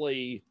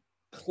simply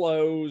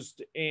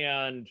closed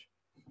and,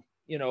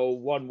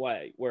 one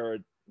way, where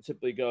it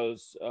simply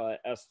goes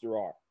S through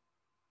R.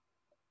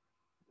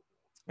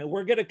 And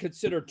we're going to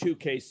consider two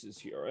cases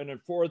here.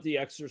 And for the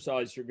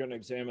exercise, you're going to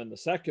examine the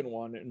second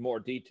one in more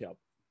detail.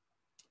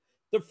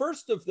 The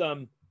first of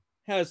them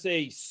has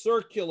a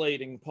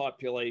circulating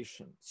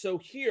population. So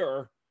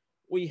here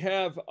we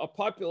have a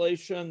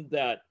population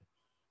that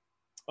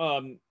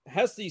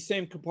has these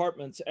same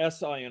compartments,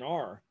 S, I, and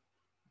R,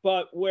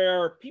 but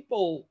where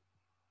people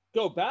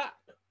go back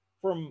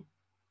from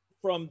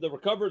the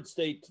recovered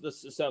state to the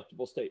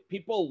susceptible state.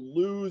 People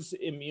lose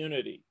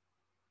immunity.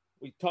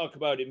 We talk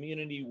about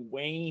immunity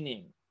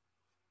waning.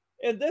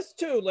 And this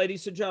too,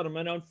 ladies and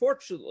gentlemen,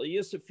 unfortunately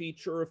is a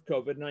feature of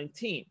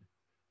COVID-19.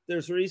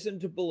 There's reason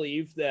to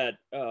believe that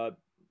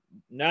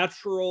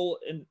natural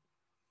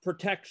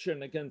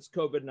protection against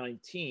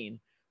COVID-19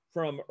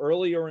 from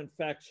earlier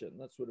infection,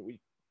 that's what we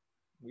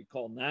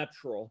call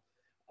natural,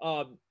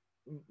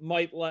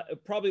 might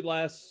probably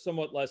last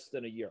somewhat less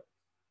than a year,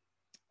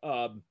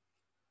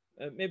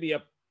 maybe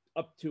up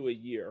to a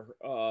year,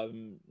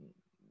 and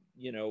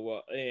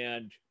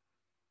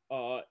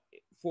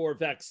for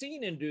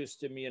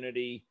vaccine-induced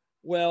immunity,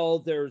 well,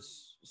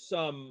 there's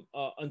some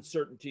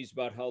uncertainties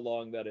about how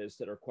long that is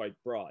that are quite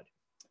broad.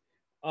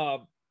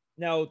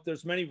 Now,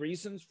 there's many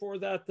reasons for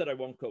that I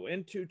won't go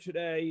into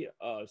today.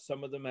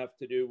 Some of them have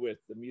to do with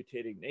the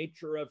mutating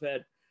nature of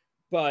it,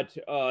 but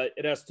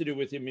it has to do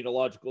with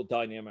immunological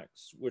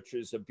dynamics, which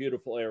is a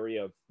beautiful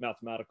area of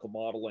mathematical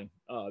modeling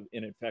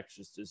in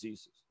infectious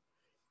diseases,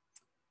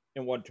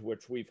 and one to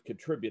which we've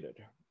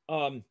contributed.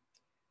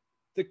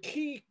 The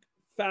key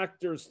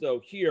factors, though,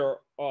 here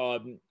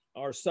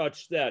are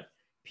such that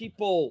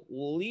people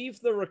leave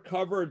the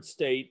recovered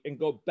state and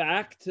go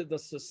back to the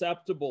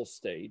susceptible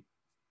state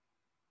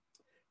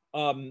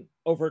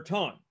over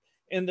time.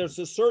 And there's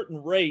a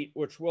certain rate,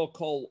 which we'll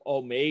call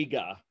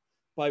omega,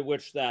 by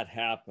which that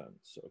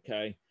happens,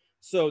 okay?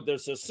 So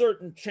there's a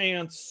certain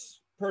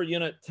chance per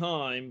unit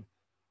time,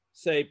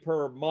 say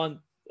per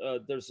month,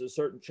 there's a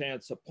certain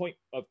chance, a point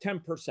of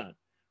 10%,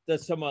 that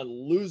someone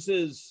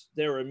loses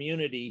their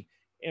immunity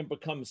and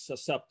becomes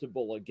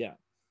susceptible again,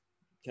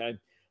 okay?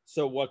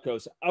 So what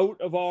goes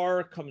out of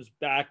R comes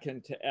back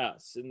into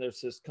S, and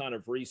there's this kind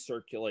of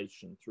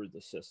recirculation through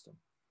the system.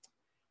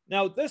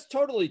 Now, this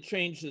totally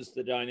changes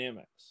the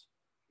dynamics,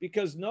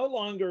 because no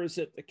longer is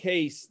it the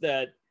case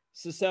that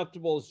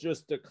susceptibles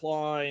just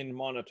decline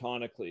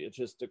monotonically. It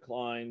just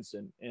declines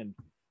and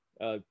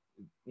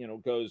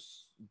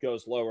goes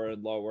lower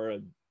and lower,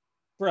 and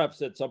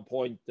perhaps at some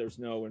point there's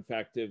no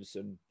infectives,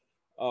 and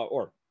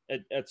or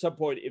at some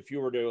point, if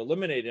you were to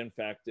eliminate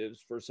infectives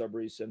for some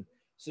reason,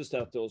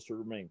 susceptibles to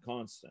remain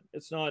constant.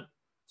 It's not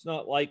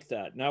like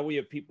that. Now we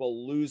have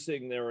people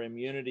losing their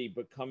immunity,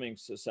 becoming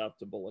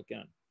susceptible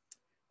again.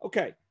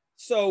 Okay,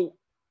 so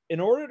in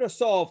order to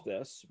solve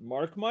this,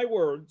 mark my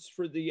words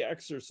for the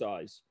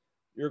exercise,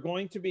 you're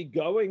going to be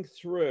going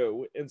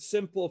through and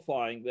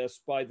simplifying this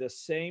by the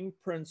same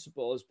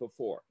principle as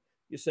before.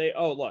 You say,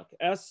 oh, look,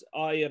 S,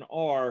 I, and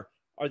R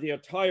are the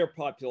entire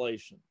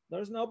population.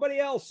 There's nobody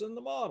else in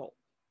the model.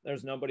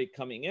 There's nobody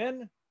coming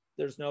in.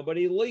 There's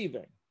nobody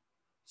leaving.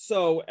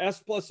 So S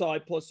plus I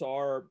plus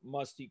R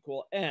must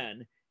equal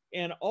N,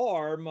 and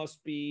R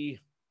must be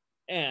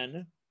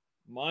N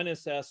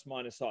minus S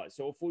minus I.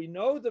 So if we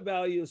know the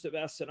values of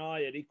S and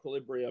I at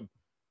equilibrium,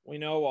 we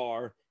know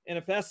R. And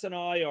if S and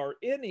I are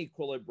in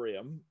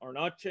equilibrium, are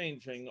not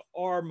changing,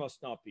 R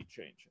must not be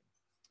changing.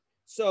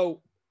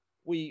 So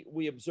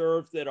we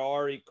observe that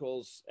R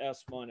equals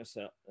S minus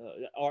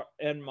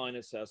N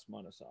minus S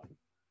minus I.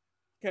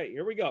 Okay,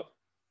 here we go.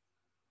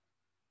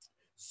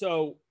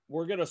 So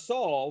we're going to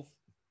solve,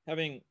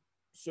 having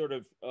sort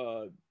of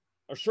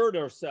assured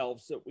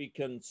ourselves that we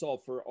can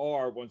solve for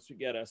R once we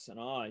get S and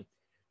I,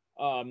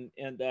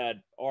 and that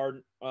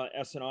R,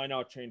 S and I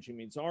not changing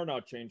means R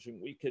not changing.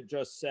 We could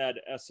just set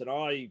S and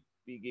I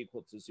being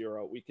equal to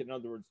 0. We can, in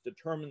other words,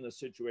 determine the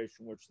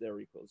situation in which they're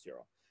equal to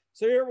 0.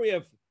 So here we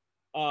have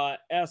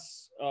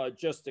S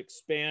just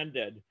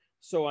expanded.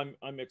 So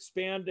I'm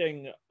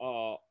expanding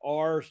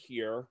R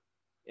here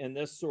in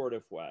this sort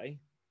of way.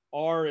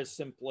 R is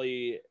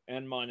simply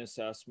N minus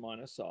S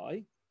minus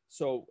I.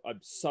 So I'm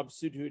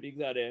substituting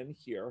that in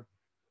here.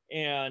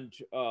 And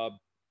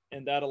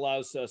that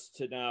allows us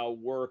to now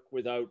work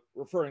without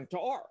referring to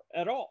R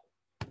at all.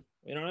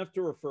 We don't have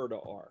to refer to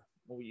R.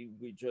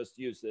 We just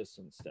use this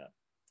instead.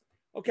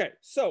 Okay,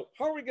 so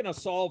how are we going to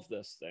solve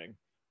this thing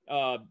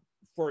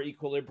for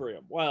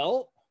equilibrium?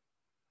 Well,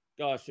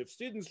 gosh, if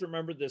students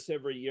remember this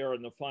every year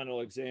in the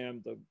final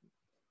exam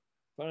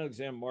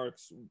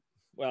marks,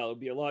 well, it'll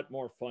be a lot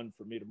more fun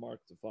for me to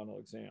mark the final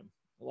exam,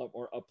 a lot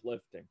more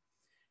uplifting.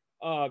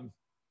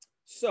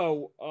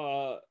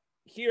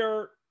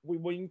 Here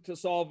we need to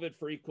solve it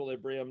for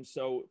equilibrium.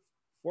 So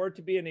for it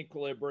to be an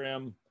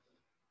equilibrium,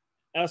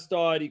 S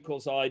dot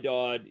equals I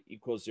dot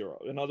equals 0.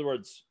 In other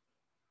words,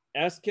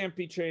 S can't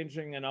be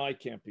changing and I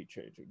can't be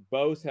changing.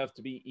 Both have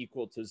to be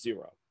equal to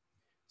 0.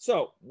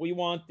 So we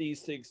want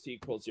these things to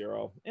equal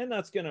 0, and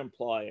that's going to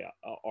imply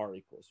R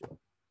equals 0.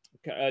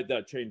 Okay,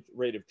 the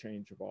rate of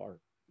change of R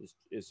is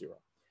 0.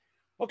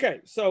 Okay,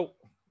 so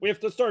we have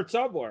to start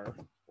somewhere.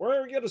 Where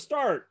are we going to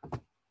start?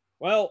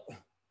 Well,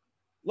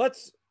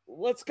 let's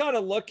kind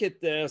of look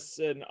at this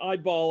and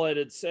eyeball it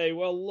and say,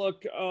 well,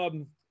 look,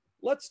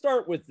 let's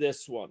start with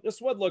this one.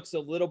 This one looks a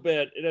little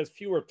bit, it has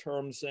fewer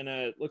terms in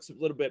it, looks a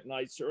little bit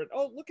nicer. And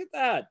oh, look at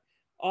that.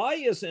 I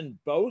is in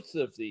both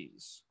of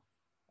these.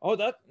 Oh,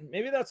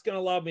 maybe that's going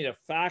to allow me to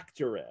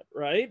factor it,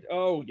 right?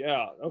 Oh,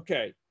 yeah.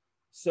 Okay.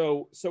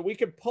 So we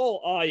can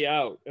pull I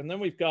out, and then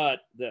we've got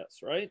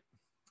this, right?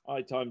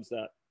 I times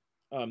that.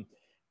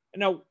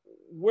 Now,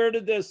 where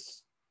did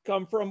this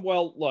come from?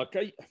 Well, look,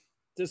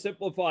 to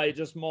simplify, I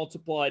just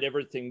multiplied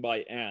everything by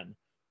n.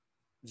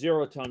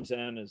 0 times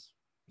n is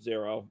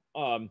 0.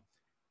 And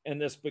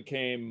this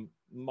became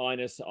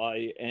minus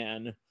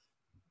in.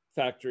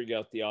 Factoring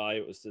out the I,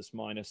 it was this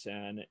minus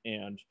n.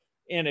 And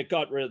it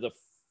got rid of the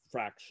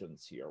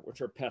fractions here,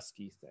 which are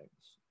pesky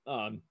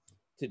things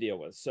to deal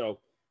with. So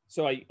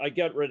I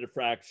get rid of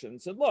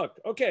fractions. And look,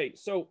 okay,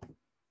 so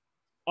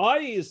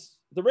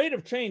the rate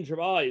of change of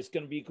I is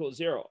going to be equal to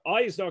 0.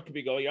 I is not going to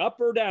be going up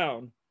or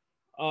down.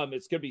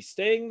 It's going to be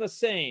staying the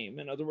same.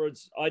 In other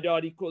words, I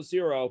dot equals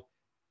 0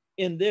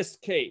 in this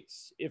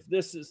case, if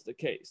this is the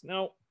case.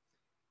 Now,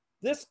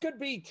 this could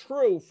be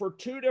true for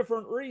two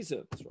different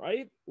reasons,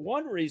 right?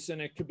 One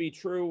reason it could be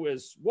true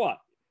is what?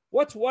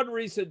 What's one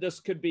reason this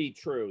could be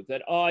true,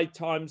 that I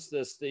times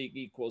this thing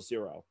equals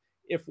 0?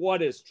 If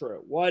what is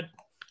true? What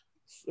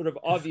sort of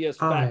obvious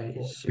fact? I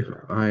is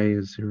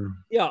 0.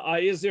 Yeah, I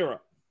is 0.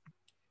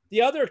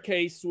 The other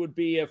case would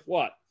be if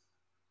what?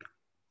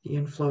 The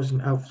inflows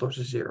and outflows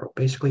is 0.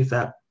 Basically, if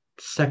that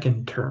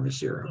second term is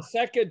 0. The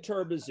second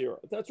term is 0.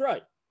 That's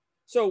right.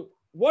 So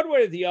one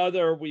way or the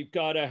other, we've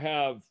got to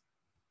have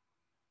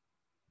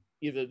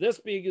either this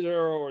being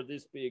 0 or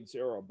this being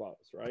 0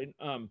 both, right?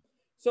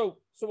 So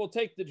we'll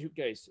take the two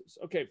cases.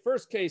 Okay,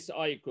 first case,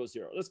 I equals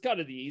 0. That's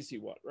kind of the easy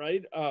one,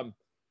 right?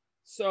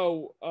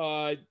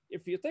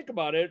 If you think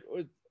about it,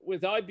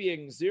 with I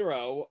being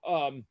 0,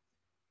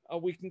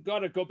 we can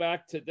gotta go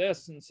back to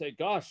this and say,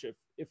 gosh,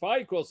 if I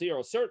equals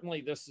 0, certainly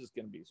this is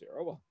going to be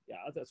 0. Well, yeah,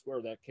 that's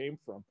where that came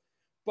from.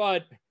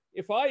 But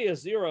if I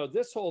is 0,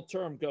 this whole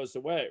term goes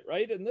away,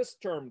 right? And this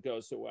term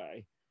goes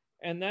away.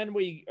 And then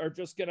we are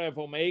just going to have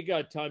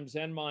omega times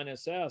n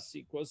minus s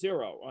equals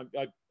 0.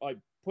 I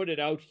put it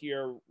out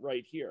here,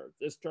 right here.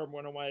 This term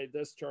went away,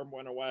 this term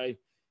went away.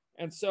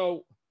 And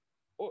so,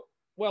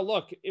 well,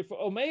 look, if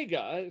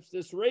omega, if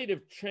this rate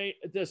of change,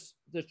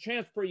 the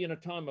chance per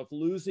unit time of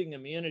losing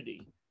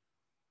immunity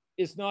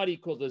is not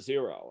equal to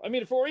 0. I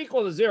mean, if we're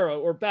equal to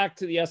 0, we're back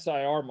to the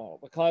SIR model,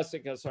 the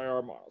classic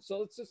SIR model. So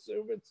let's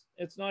assume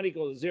it's not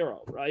equal to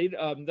 0, right?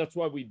 That's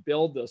why we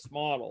build this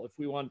model if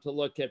we want to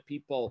look at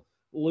people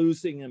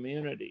losing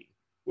immunity,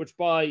 which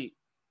by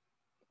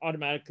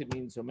automatically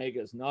means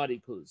omega is not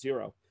equal to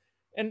 0.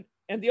 And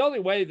the only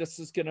way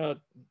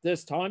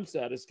this time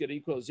set is going to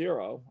equal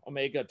 0,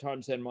 omega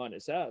times n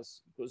minus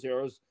s equals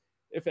 0, is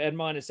if n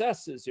minus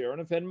s is 0.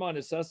 And if n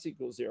minus s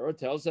equals 0, it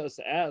tells us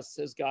s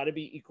has got to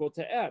be equal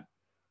to n.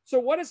 So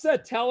what is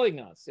that telling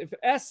us? If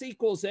s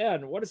equals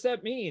n, what does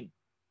that mean?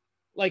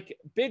 Like,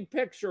 big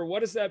picture,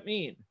 what does that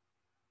mean?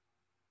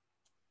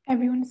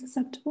 Everyone is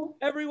susceptible.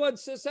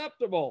 Everyone's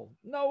susceptible.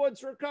 No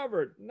one's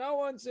recovered. No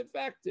one's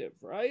effective,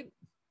 right?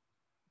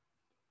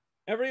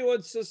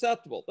 Everyone's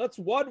susceptible. That's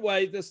one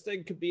way this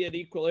thing could be at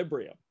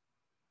equilibrium.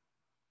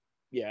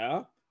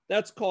 Yeah,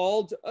 that's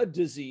called a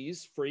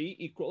disease-free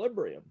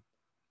equilibrium.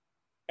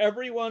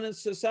 Everyone is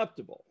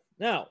susceptible.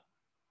 Now,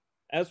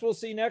 as we'll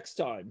see next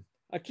time,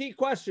 a key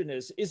question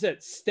is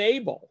it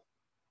stable?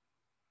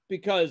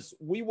 Because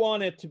we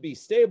want it to be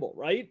stable,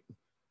 right?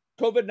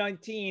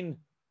 COVID-19,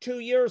 2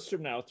 years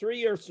from now, 3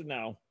 years from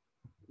now,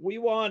 we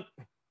want,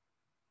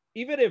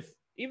 even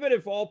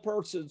if all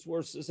persons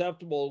were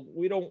susceptible,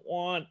 we don't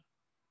want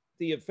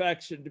the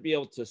infection to be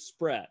able to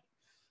spread.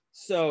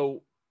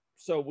 So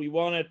we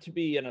want it to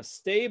be in a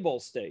stable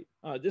state.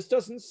 This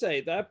doesn't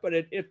say that, but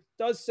it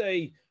does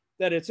say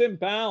that it's in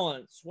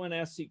balance when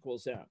S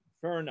equals N.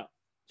 Fair enough.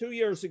 2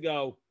 years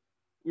ago,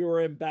 we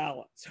were in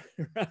balance,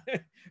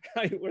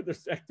 right, with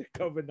respect to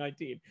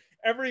COVID-19.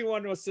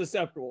 Everyone was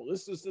susceptible.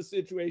 This was the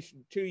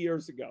situation 2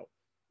 years ago.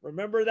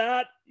 Remember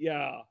that?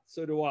 Yeah,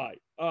 so do I.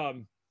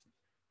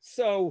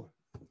 So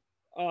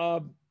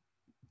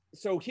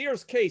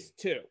here's case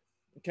 2.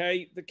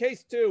 Okay, the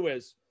case 2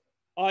 is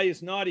I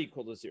is not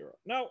equal to 0.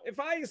 Now, if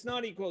I is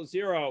not equal to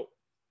 0,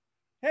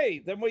 hey,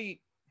 then we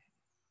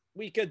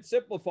could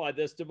simplify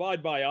this,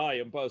 divide by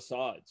I on both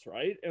sides,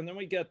 right? And then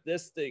we get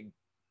this thing,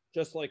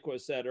 just like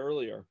was said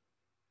earlier,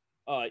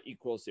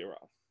 equals 0.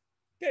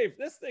 Okay, if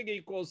this thing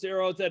equals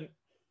 0, then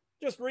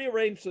just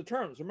rearrange the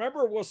terms.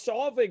 Remember, we're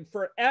solving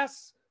for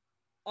S,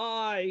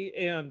 I,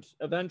 and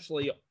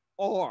eventually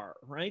R,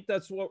 right?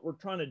 That's what we're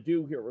trying to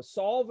do here. We're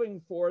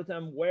solving for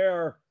them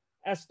where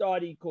S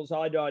dot equals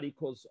I dot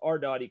equals R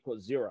dot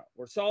equals 0.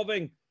 We're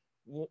solving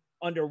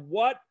under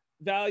what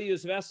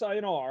values of S, I,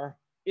 and R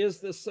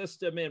is the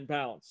system in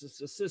balance. Is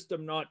the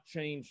system not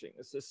changing?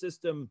 Is the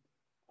system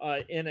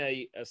in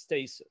a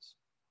stasis?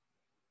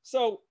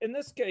 So in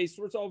this case,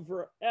 we're solving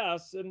for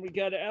S, and we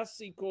get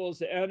S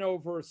equals N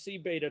over C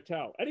beta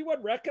tau.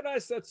 Anyone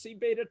recognize that C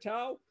beta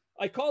tau?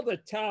 I called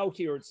it tau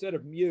here instead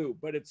of mu,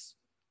 but it's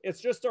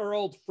just our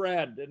old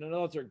friend and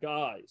another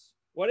guys.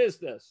 What is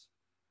this?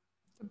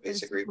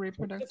 Basic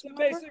reproductive It's a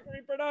basic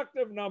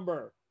reproductive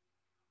number.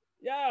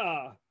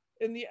 Yeah.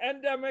 In the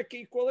endemic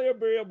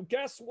equilibrium,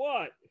 guess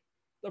what?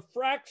 The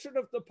fraction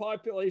of the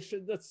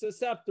population that's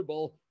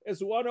susceptible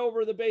is 1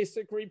 over the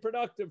basic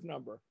reproductive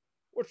number,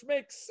 which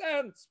makes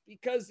sense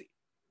because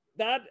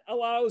that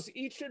allows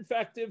each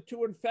infective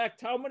to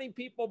infect how many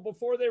people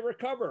before they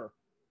recover?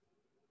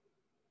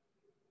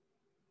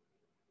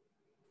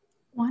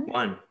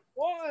 One.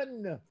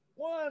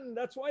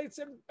 That's why it's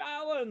in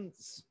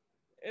balance.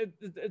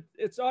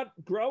 It's not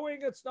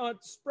growing, it's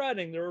not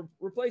spreading. They're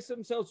replacing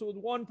themselves with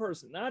one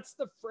person. That's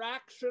the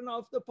fraction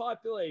of the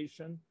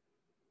population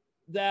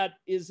that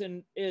is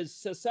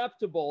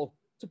susceptible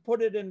to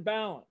put it in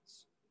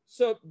balance.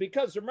 So,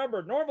 because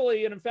remember,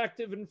 normally an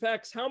infective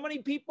infects how many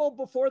people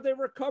before they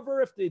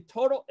recover? If the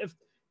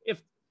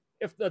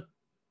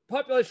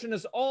population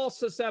is all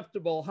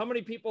susceptible, how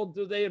many people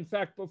do they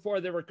infect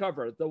before they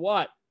recover? The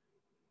what?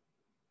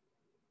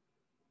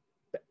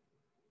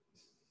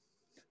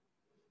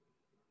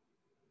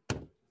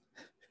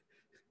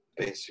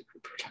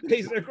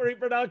 Basic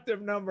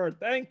reproductive number.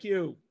 Thank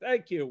you,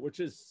 which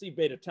is C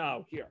beta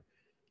tau here.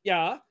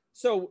 Yeah,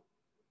 so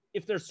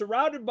if they're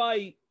surrounded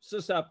by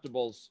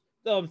susceptibles,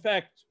 they'll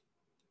infect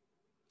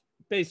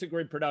basic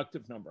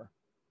reproductive number.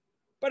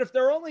 But if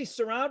they're only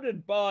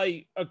surrounded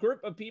by a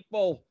group of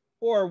people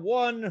who are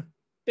one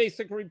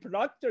basic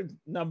reproductive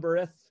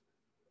number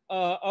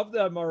of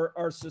them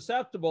are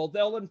susceptible,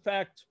 they'll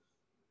infect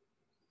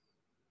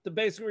the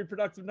basic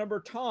reproductive number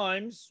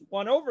times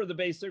 1 over the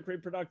basic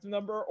reproductive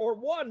number, or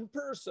one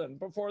person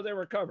before they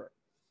recover.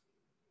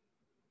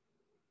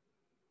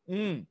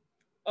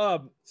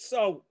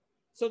 So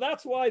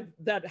that's why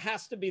that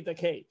has to be the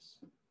case.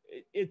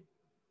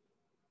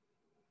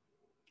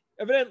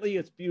 Evidently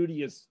its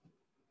beauty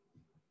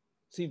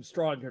seems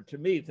stronger to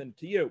me than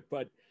to you,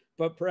 but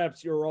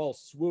perhaps you're all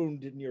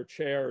swooned in your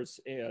chairs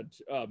and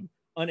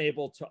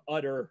unable to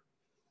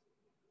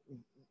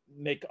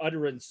make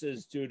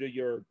utterances due to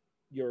your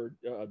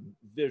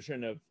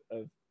vision of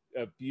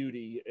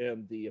beauty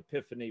and the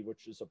epiphany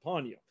which is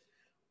upon you.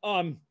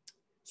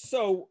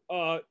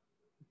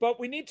 But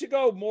we need to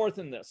go more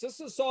than this. This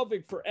is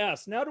solving for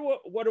S. Now,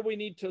 what do we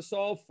need to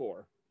solve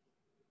for?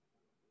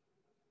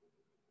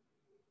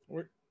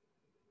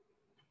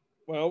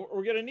 Well,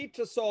 we're going to need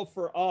to solve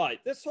for I.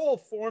 This whole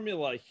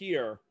formula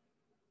here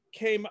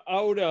came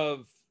out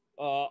of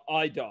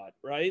I dot,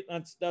 right?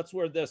 That's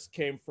where this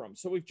came from.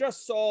 So we've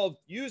just solved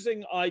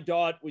using I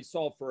dot, we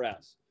solve for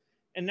S.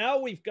 And now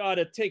we've got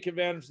to take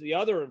advantage of the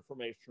other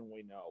information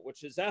we know,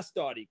 which is S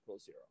dot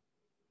equals 0.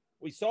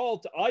 We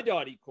solved I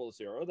dot equals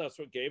 0. That's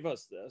what gave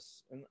us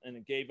this. And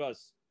it gave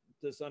us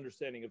this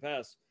understanding of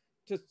S.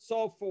 To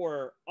solve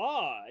for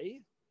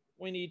I,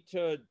 we need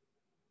to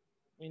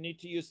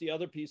use the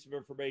other piece of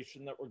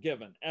information that we're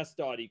given, S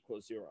dot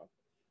equals 0.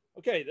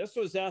 Okay, this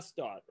was S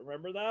dot.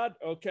 Remember that?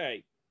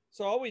 Okay.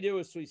 So all we do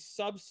is we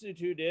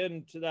substitute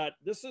into that.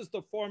 This is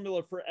the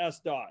formula for S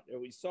dot. And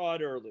we saw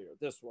it earlier,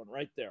 this one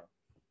right there.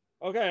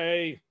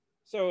 Okay,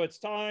 so it's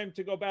time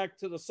to go back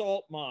to the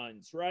salt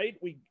mines, right?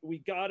 We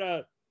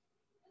gotta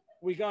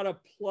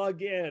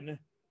plug in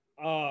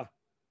the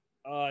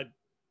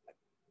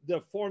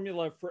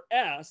formula for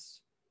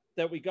S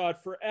that we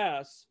got for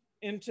S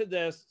into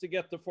this to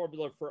get the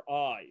formula for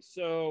I.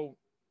 So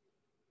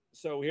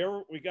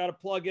here we got to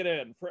plug it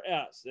in for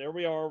S. There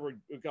we are.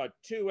 We've got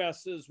two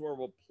S's where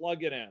we'll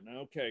plug it in.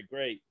 Okay,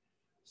 great.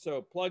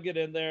 So plug it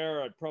in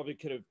there. I probably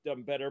could have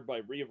done better by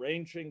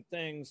rearranging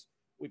things.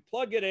 We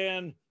plug it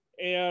in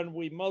and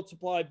we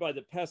multiply by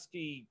the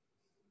pesky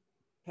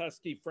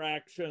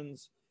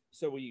fractions.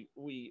 So we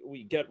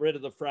get rid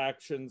of the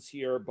fractions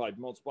here by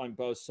multiplying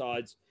both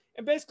sides.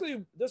 And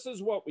basically, this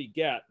is what we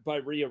get by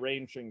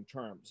rearranging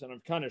terms. And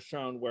I've kind of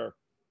shown where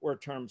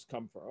terms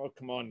come from. Oh,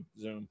 come on,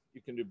 Zoom.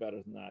 You can do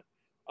better than that.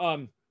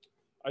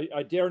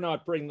 I dare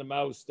not bring the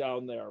mouse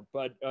down there,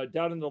 but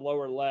down in the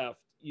lower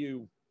left,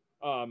 you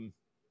have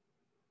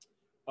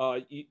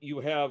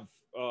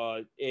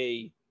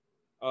a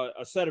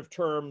set of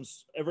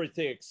terms.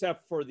 Everything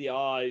except for the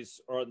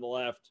i's are on the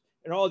left,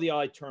 and all the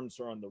I terms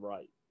are on the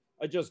right.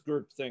 I just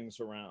grouped things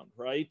around,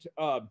 right?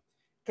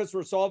 Because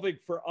we're solving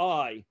for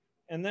I,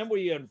 and then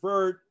we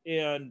invert,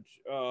 and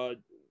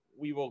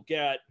we will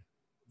get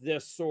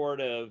this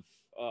sort of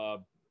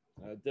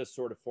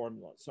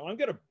formula. So I'm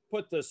going to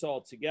put this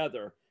all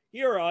together.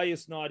 Here, I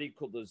is not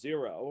equal to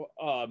 0,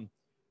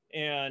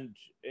 and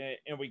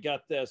we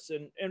got this.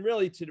 And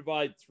really, to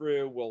divide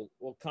through,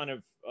 we'll kind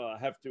of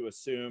have to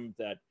assume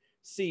that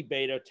C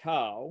beta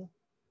tau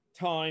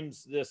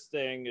times this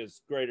thing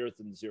is greater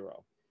than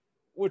 0,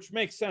 which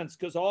makes sense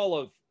because all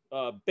of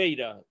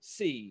beta,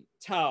 C,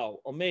 tau,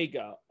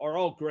 omega are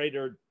all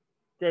greater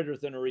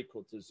than or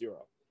equal to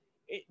 0.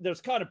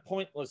 There's kind of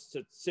pointless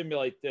to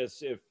simulate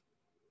this if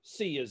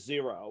C is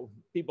 0,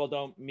 people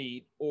don't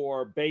meet,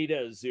 or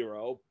beta is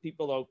 0,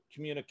 people don't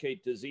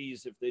communicate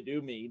disease if they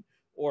do meet,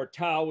 or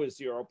tau is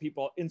 0,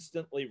 people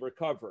instantly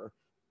recover,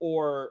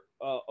 or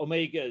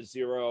omega is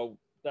 0,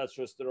 that's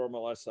just the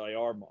normal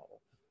SIR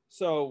model.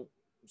 So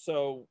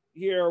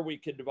here we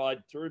can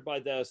divide through by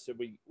this, and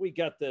we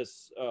get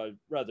this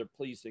rather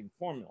pleasing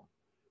formula.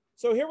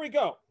 So here we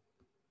go.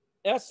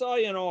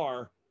 SI and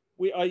R,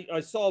 I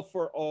solve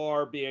for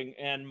R being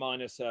N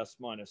minus S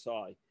minus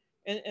I.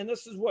 And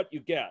this is what you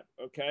get,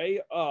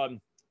 okay?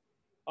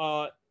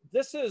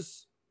 This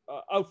is,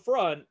 out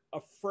front, a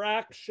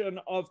fraction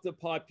of the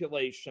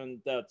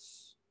population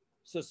that's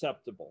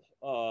susceptible.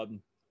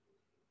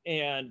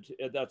 And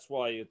that's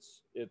why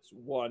it's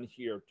 1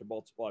 here to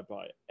multiply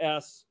by.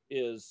 S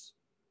is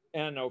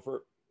N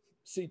over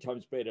C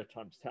times beta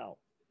times tau.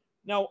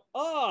 Now,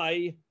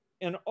 I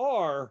and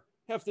R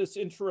have this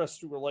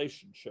interesting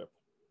relationship.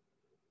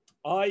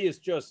 I is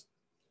just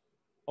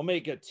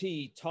omega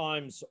t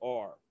times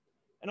R.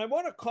 And I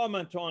want to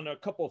comment on a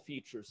couple of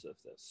features of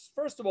this.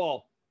 First of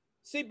all,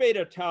 C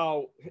beta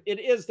tau, it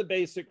is the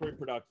basic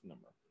reproductive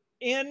number.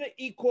 In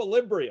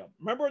equilibrium,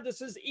 remember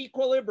this is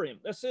equilibrium.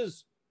 This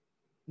is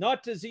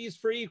not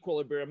disease-free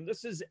equilibrium.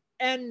 This is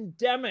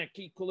endemic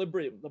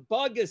equilibrium. The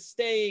bug is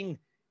staying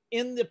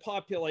in the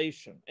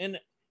population. And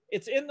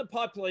it's in the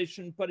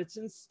population, but it's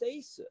in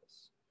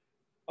stasis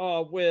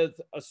with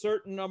a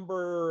certain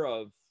number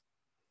of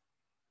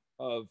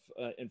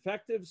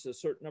infectives, a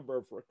certain number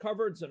of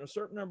recovereds, and a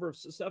certain number of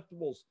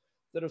susceptibles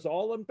that is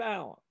all in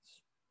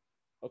balance,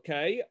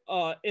 okay?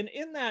 And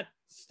in that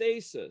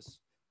stasis,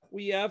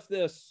 we have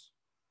this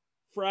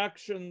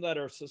fraction that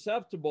are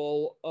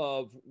susceptible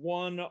of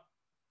 1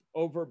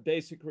 over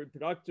basic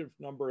reproductive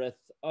number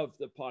of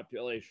the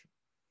population,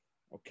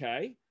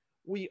 okay?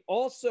 We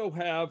also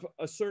have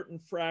a certain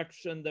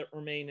fraction that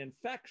remain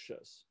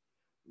infectious,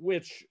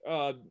 which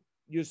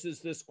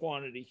uses this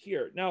quantity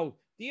here. Now,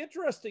 the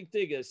interesting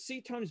thing is C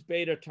times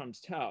beta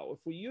times tau. If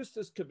we use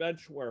this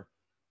convention where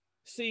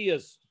C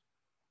is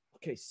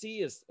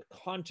the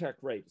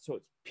contact rate. So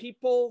it's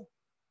people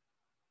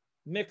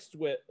mixed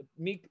with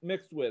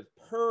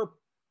per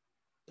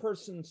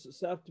person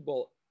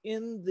susceptible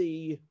in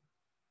the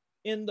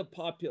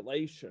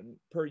population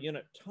per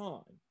unit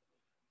time.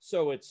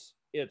 So it's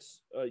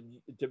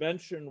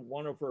dimension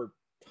 1 over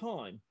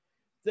time.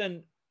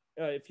 Then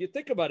if you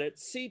think about it,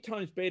 C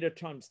times beta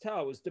times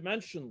tau is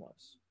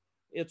dimensionless.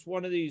 It's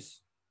one of these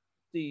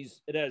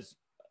it's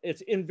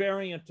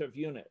invariant of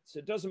units.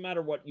 It doesn't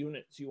matter what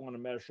units you want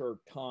to measure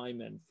time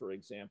in, for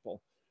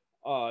example.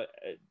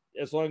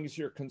 as long as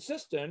you're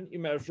consistent, you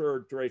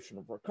measure duration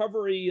of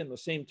recovery and the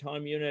same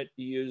time unit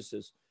you use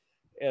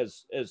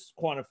as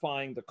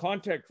quantifying the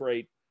contact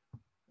rate.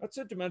 That's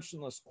a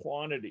dimensionless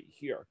quantity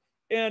here.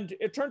 And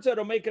it turns out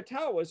omega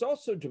tau is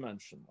also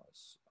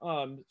dimensionless.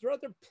 It's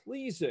rather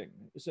pleasing,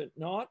 is it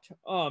not?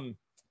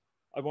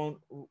 I won't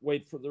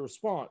wait for the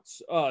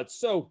response.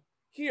 So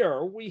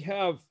here we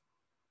have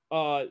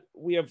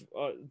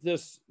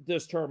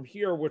this term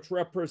here, which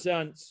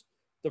represents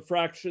the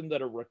fraction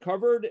that are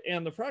recovered,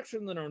 and the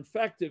fraction that are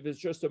infective is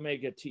just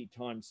omega t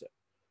times it,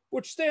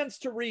 which stands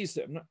to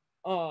reason.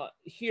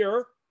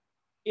 Here,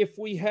 if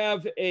we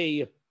have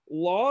a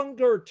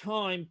longer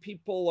time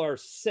people are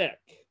sick,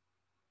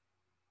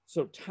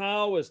 so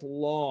tau is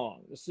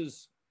long. This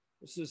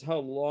is how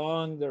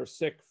long they're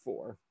sick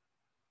for.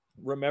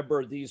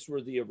 Remember, these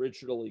were the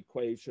original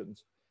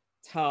equations.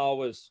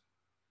 Tau is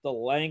the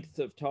length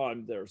of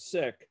time they're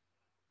sick.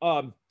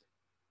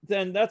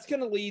 Then that's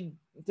going to lead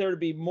there to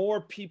be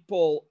more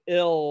people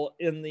ill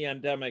in the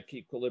endemic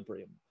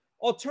equilibrium.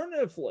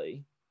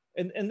 Alternatively,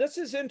 and this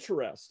is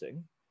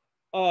interesting,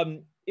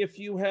 if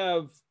you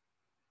have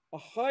a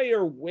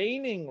higher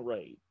waning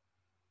rate,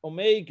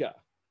 omega,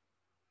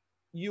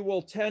 you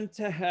will tend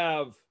to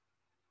have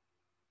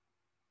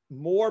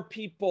more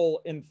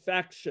people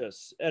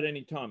infectious at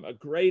any time, a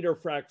greater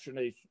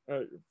fraction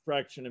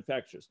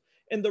infectious.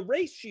 And the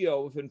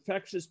ratio of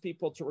infectious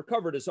people to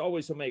recovered is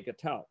always omega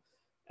tau.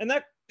 And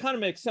that kind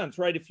of makes sense,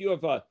 right? If you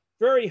have a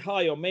very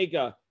high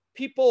omega,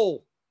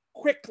 people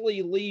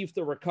quickly leave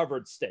the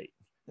recovered state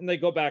and they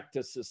go back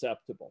to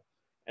susceptible.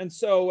 And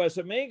so as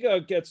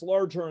omega gets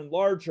larger and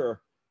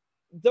larger,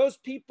 those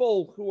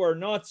people who are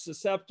not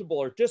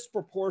susceptible are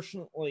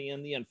disproportionately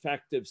in the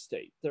infective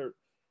state. The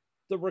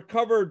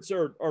recovereds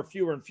are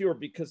fewer and fewer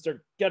because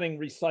they're getting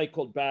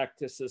recycled back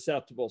to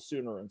susceptible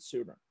sooner and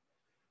sooner.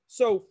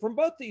 So from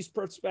both these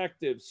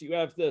perspectives, you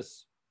have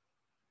this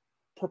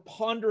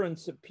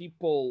preponderance of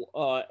people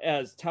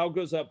as tau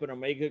goes up and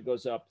omega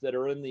goes up that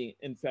are in the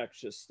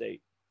infectious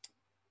state.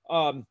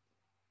 Compared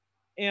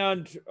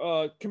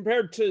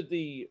to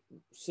the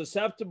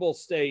susceptible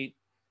state,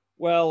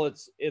 well,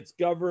 it's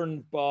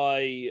governed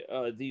by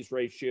these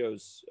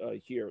ratios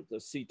here, the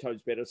C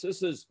times beta. So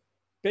this is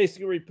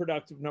basic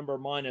reproductive number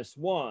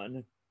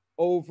 -1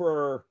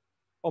 over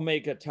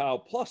omega tau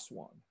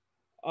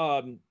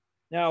 +1.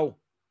 Now,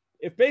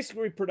 if basic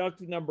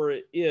reproductive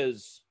number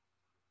is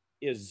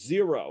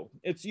 0,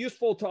 it's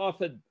useful to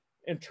often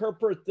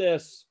interpret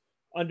this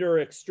under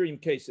extreme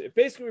cases. If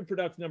basic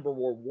reproductive number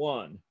were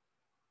 1,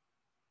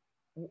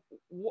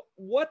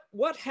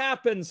 what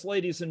happens,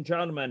 ladies and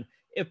gentlemen,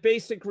 if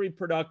basic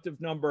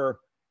reproductive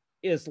number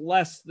is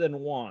less than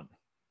 1?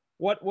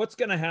 What's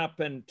going to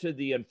happen to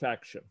the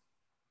infection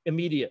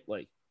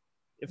immediately?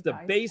 If the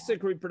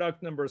basic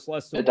reproductive number is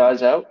less than 1, it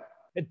dies out.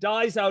 It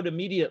dies out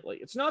immediately.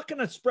 It's not going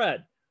to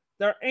spread.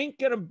 There ain't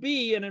going to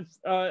be an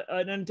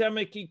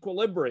endemic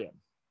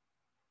equilibrium.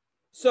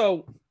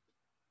 So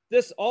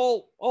this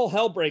all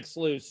hell breaks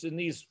loose in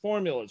these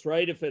formulas,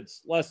 right? If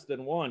it's less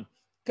than 1,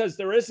 because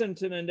there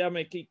isn't an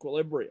endemic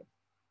equilibrium.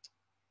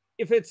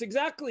 If it's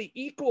exactly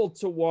equal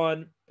to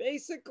 1,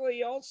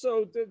 basically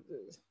also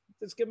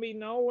there's going to be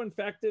no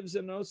infectives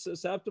and no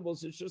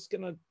susceptibles. It's just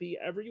going to be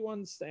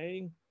everyone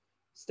staying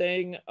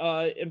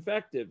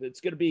infective.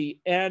 It's going to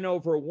be n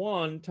over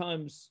 1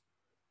 times,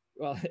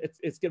 well,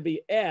 it's going to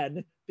be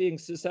n being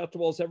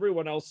susceptible, as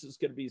everyone else is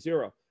going to be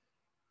 0.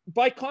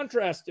 By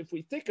contrast, if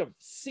we think of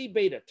C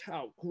beta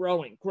tau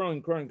growing,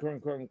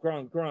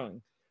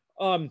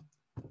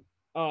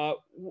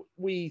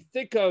 we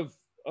think of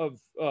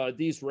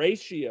these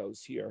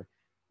ratios here,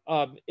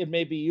 it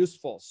may be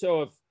useful.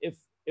 So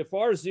if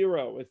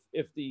R0,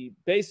 if the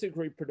basic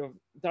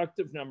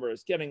reproductive number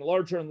is getting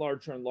larger and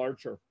larger and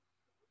larger,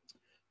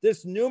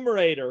 this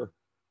numerator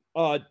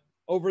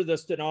over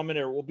this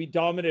denominator will be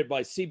dominated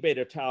by C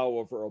beta tau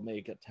over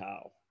omega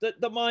tau. The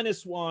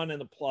 -1 and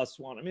the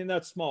 +1, I mean,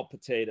 that's small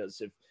potatoes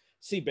if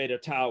C beta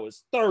tau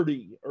is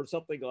 30 or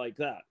something like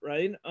that,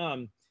 right?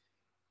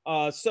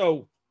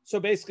 So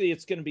basically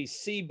it's going to be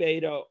C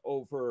beta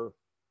over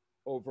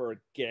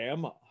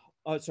gamma,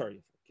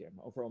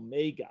 over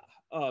omega.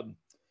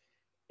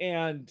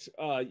 And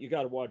you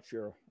got to watch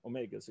your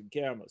omegas and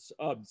gammas.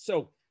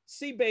 So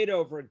C beta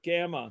over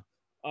gamma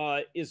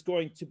is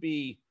going to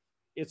be,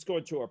 it's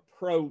going to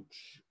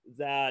approach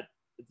that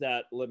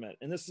limit.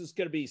 And this is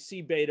going to be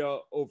C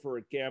beta over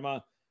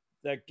gamma.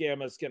 That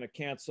gamma is going to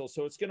cancel.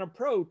 So it's going to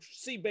approach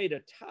C beta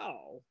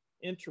tau,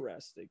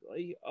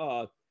 interestingly,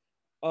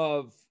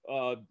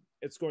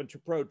 it's going to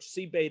approach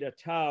C beta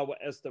tau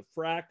as the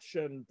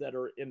fraction that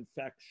are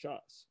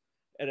infectious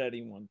at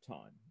any one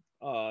time.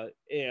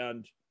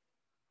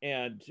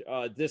 And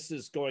this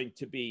is going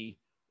to be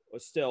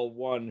still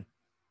 1,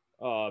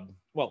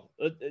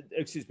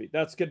 excuse me,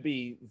 that's going to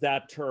be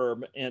that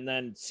term, and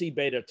then C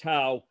beta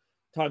tau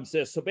times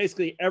this. So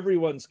basically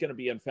everyone's going to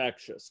be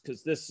infectious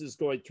because this is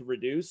going to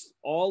reduce.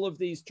 All of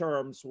these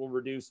terms will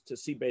reduce to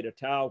C beta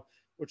tau,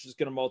 which is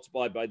going to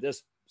multiply by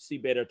this C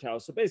beta tau.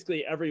 So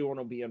basically everyone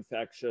will be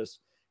infectious.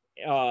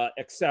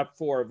 except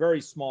for a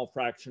very small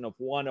fraction of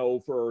 1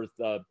 over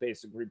the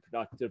basic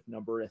reproductive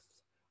number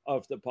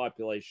of the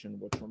population,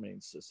 which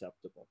remains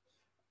susceptible.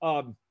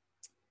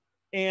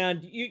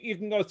 And you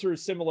can go through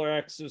similar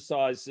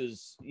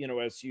exercises,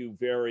 as you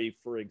vary,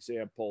 for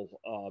example,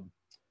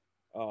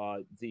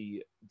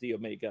 the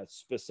omega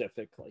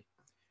specifically.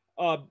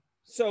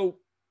 So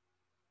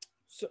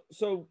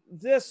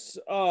this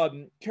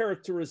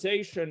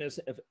characterization is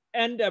of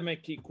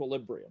endemic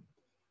equilibrium.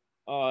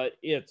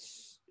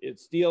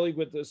 It's dealing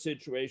with the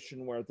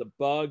situation where the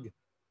bug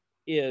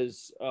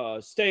is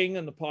staying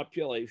in the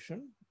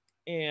population,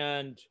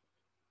 and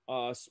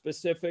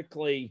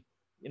specifically,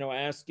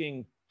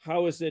 asking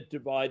how is it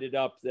divided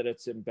up that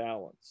it's in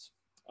balance.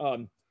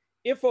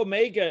 If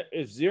omega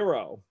is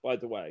 0, by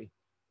the way,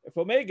 if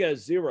omega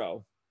is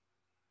 0,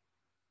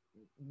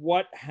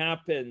 what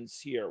happens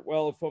here?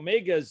 Well, if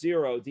omega is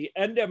 0, the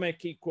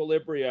endemic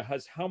equilibria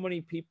has how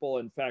many people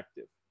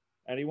infected?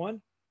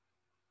 Anyone?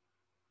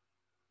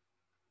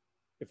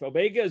 If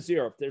omega is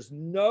 0, if there's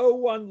no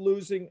one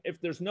losing, if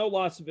there's no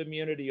loss of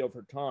immunity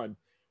over time,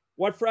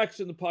 what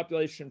fraction of the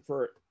population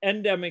for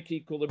endemic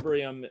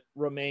equilibrium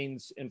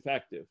remains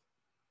infective?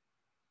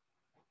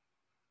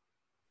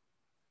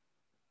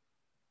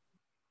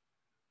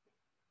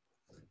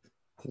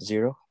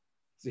 0.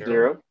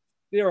 0.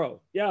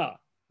 0. Yeah,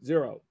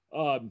 0.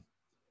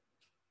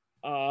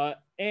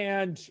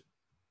 And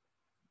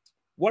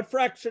what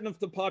fraction of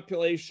the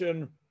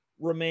population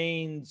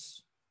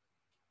remains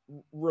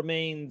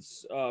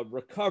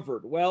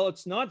recovered? Well,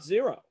 it's not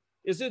 0.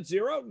 Is it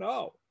 0?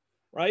 No,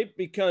 right?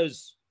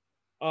 Because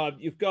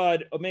you've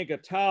got omega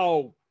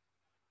tau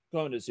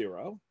going to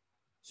 0.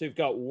 So you've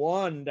got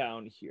 1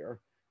 down here.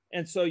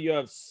 And so you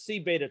have C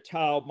beta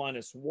tau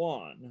minus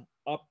 1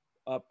 up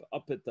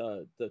at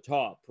the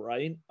top,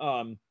 right?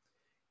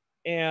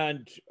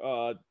 And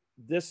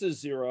this is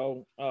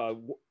 0.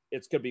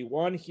 It's going to be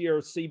 1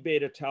 here, C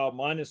beta tau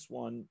minus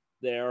 1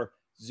 there,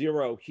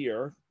 0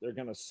 here. They're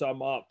going to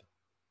sum up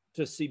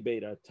to C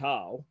beta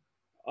tau.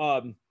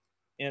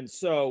 And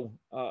so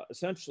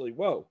essentially,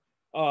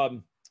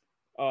 one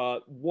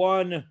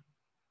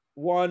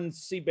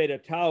C beta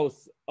tau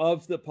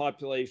of the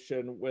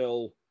population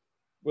will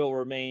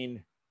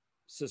remain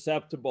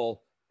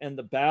susceptible, and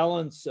the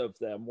balance of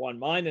them, 1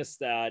 minus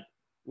that,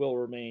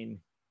 will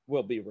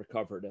be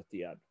recovered at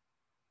the end.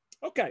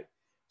 Okay,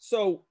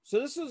 so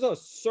this is a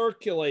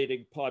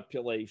circulating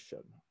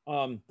population.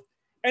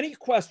 Any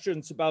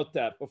questions about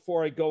that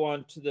before I go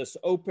on to this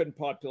open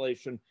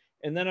population,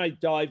 and then I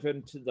dive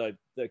into the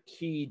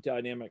key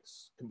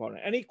dynamics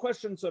component? Any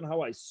questions on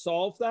how I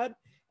solve that?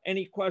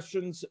 Any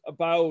questions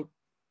about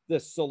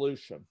this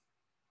solution?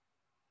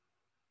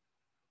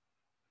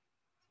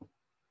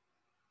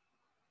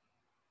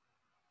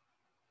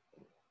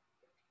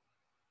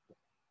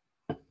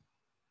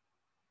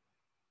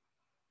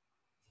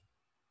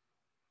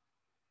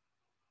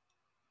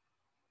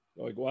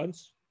 Going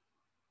once?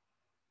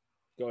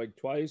 Going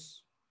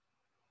twice?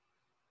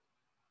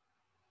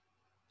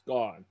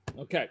 Gone.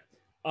 Okay.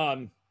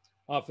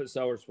 Office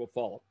hours will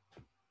follow.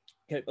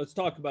 Okay, let's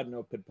talk about an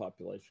open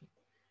population.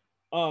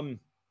 The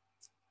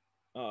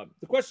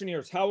question here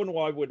is, how and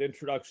why would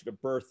introduction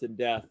of birth and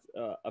death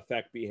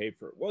affect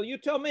behavior? Well, you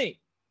tell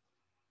me.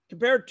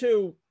 Compared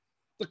to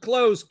the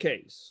closed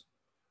case,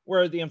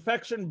 where the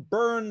infection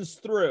burns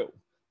through,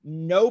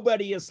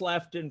 nobody is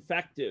left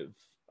infective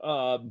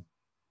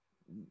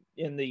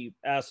in the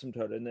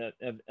asymptote, in the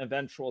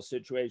eventual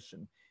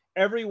situation.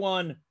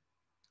 Everyone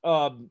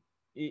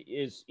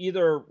is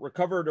either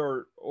recovered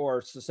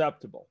or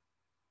susceptible.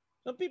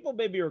 Some people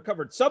may be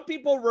recovered. Some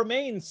people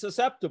remain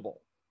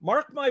susceptible.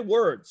 Mark my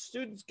words.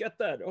 Students get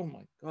that. Oh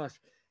my gosh.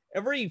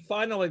 Every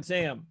final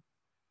exam,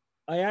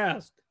 I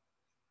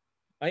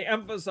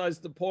emphasize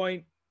the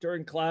point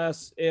during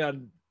class,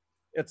 and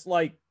it's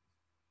like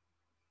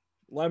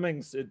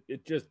lemmings.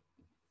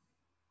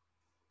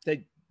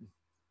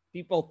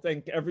 People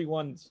think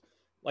everyone's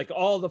like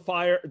all the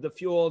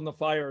fuel in the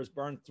fire is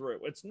burned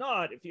through. It's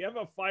not. If you have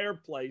a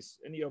fireplace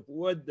and you have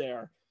wood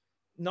there,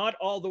 not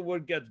all the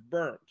wood gets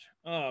burnt.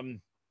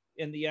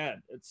 In the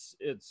end, it's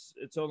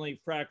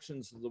only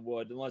fractions of the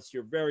wood, unless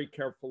you're very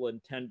careful in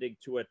tending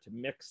to it, to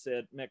mix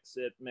it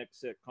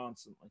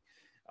constantly.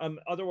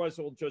 Otherwise,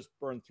 it will just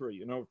burn through,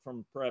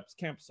 from perhaps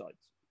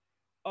campsites.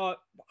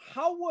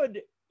 How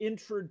would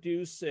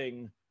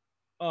introducing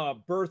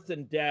birth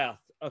and death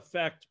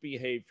affect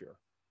behavior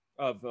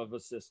of a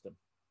system?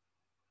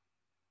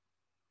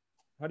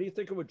 How do you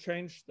think it would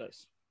change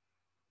this?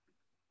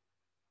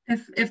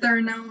 If there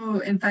are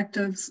no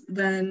infectives,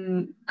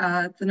 then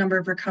the number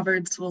of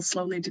recovereds will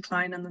slowly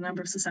decline and the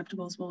number of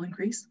susceptibles will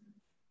increase.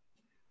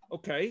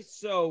 Okay,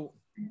 so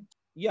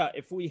yeah,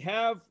 if we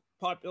have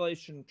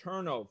population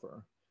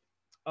turnover,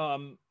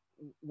 it'll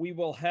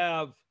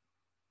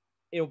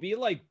be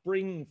like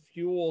bringing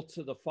fuel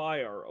to the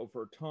fire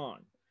over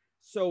time.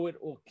 So it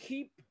will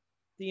keep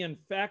the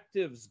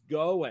infectives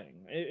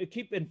going,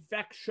 keep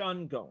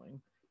infection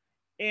going,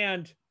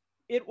 and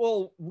it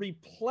will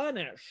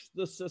replenish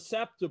the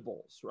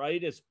susceptibles,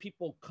 right, as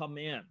people come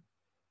in.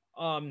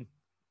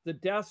 the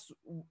deaths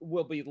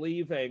will be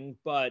leaving,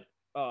 but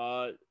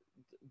there'll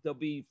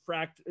be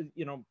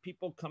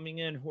people coming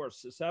in who are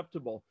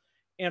susceptible,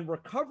 and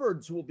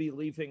recovereds will be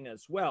leaving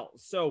as well.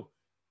 So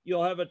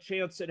you'll have a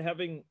chance at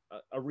having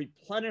a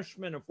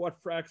replenishment of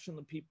what fraction of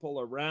the people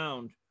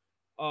around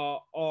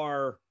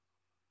are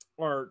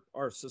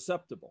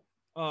susceptible.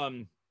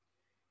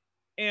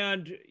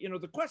 And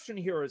the question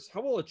here is,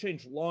 how will it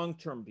change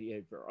long-term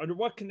behavior? Under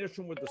what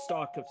condition would the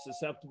stock of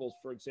susceptibles,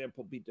 for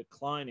example, be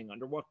declining?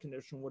 Under what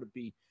condition would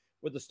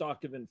the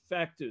stock of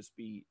infectives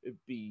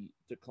be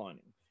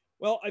declining?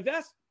 Well, I've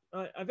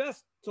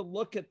asked to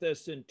look at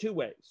this in two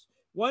ways.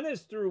 One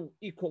is through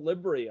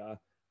Equilibria,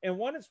 and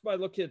one is by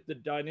looking at the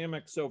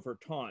dynamics over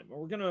time. And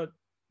we're going to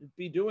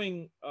be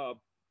doing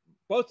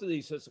both of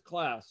these as a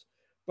class,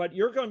 but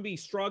you're going to be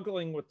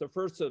struggling with the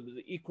first of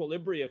the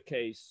Equilibria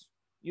case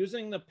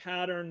using the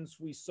patterns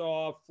we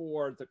saw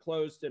for the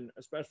closed and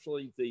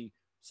especially the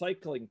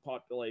cycling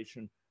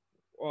population.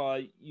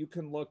 You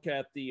can look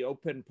at the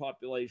open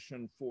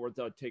population for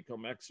the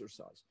take-home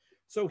exercise.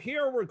 So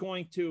here we're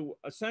going to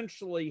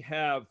essentially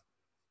have,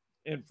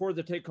 and for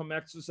the take-home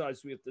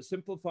exercise, we have the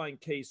simplifying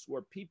case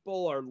where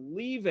people are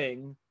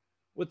leaving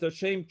with the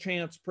same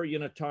chance per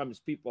unit time as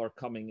people are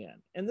coming in.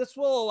 And this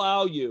will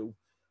allow you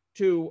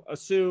to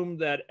assume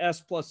that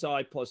S plus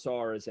I plus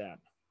R is N,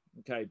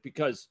 okay?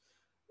 Because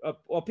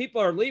while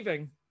people are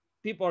leaving,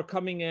 people are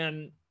coming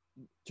in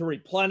to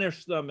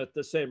replenish them at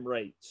the same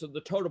rate. So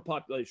the total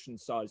population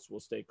size will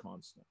stay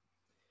constant.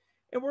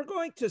 And we're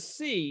going to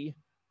see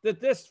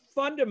that this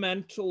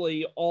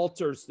fundamentally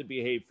alters the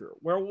behavior.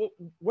 Where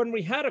when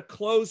we had a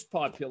closed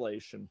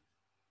population,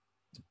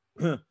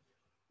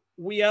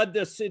 we had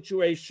this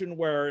situation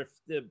where if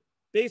the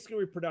basic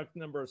reproductive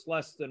number is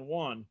less than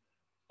 1,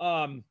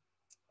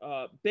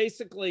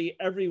 basically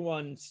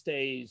everyone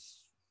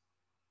stays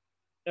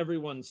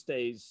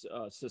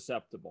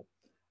susceptible.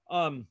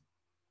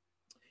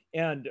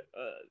 And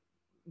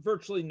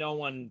virtually no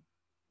one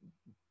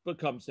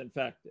becomes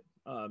infected.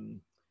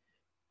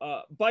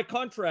 By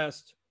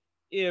contrast,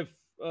 if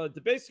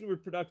the basic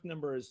reproductive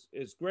number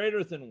is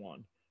greater than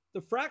 1,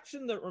 the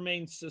fraction that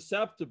remains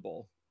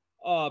susceptible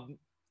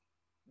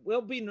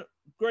will be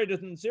greater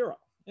than 0.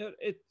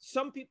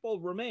 Some people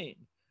remain.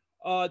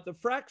 The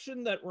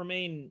fraction that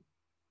remain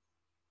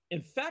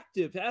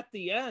infective at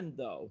the end,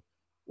 though,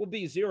 will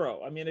be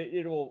 0. I mean,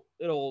 it'll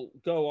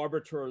go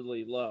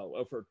arbitrarily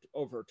low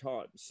over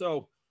time.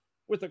 So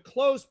with a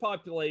closed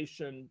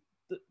population,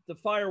 the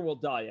fire will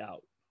die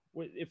out.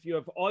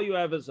 If all you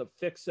have is a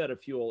fixed set of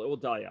fuel, it will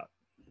die out.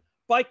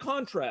 By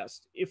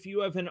contrast, if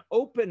you have an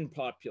open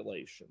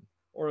population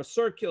or a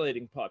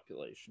circulating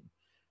population,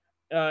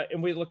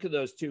 and we look at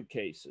those two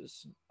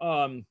cases,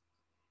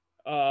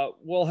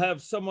 we'll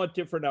have somewhat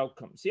different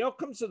outcomes. The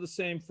outcomes are the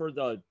same for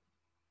the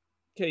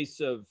case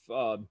of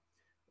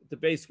the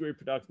basic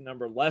reproductive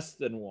number less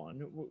than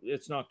 1.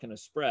 It's not going to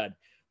spread.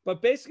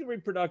 But basic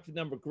reproductive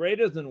number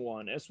greater than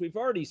 1, as we've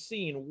already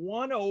seen,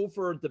 1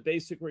 over the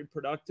basic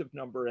reproductive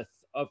number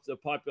of the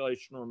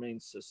population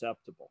remains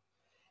susceptible.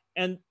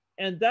 And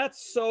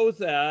that's so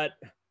that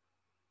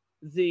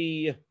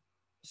the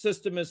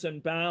system is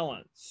in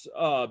balance.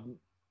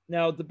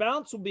 Now, the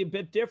balance will be a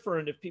bit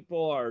different if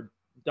people are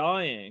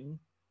dying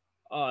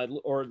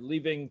or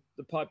leaving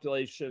the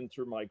population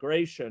through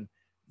migration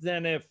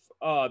than if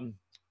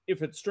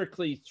it's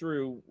strictly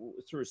through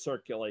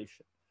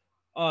circulation.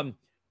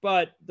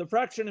 But the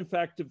fraction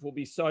infective will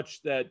be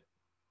such that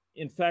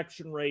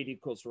infection rate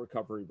equals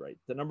recovery rate.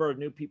 The number of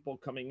new people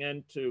coming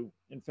into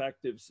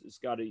infectives has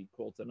got to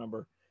equal the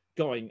number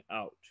going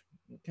out,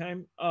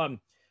 okay?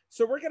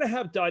 So we're gonna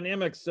have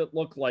dynamics that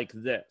look like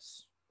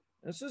this.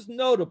 This is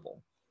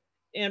notable.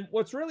 And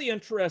what's really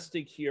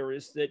interesting here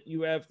is that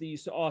you have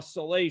these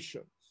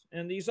oscillations,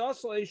 and these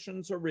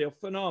oscillations are real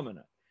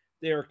phenomena.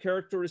 They are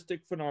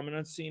characteristic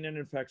phenomena seen in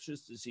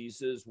infectious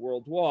diseases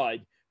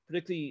worldwide,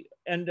 particularly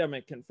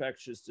endemic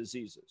infectious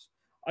diseases.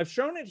 I've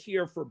shown it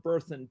here for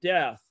birth and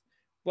death,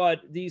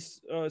 but these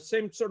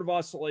same sort of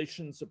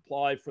oscillations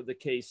apply for the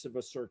case of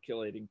a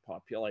circulating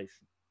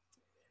population.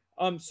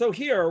 So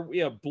here we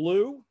have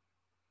blue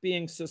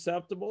being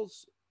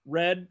susceptibles,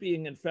 red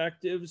being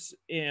infectives,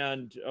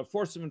 and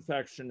force of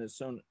infection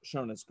is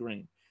shown as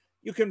green.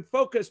 You can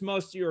focus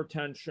most of your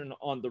attention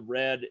on the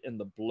red and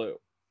the blue.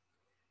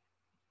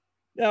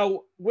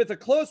 Now, with a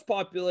closed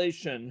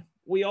population,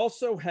 we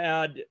also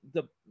had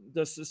the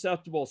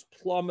susceptibles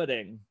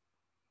plummeting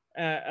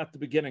at the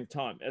beginning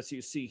time, as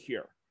you see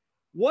here.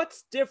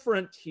 What's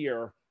different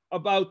here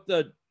about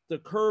the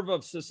curve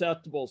of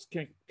susceptibles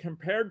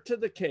compared to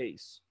the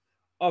case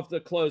of the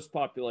closed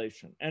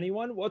population?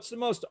 Anyone? What's the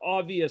most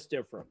obvious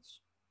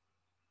difference?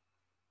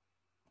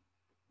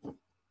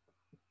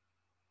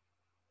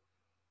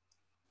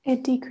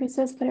 It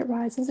decreases, but it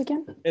rises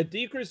again. It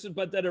decreases,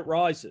 but then it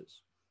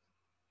rises.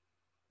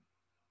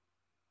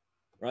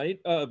 Right?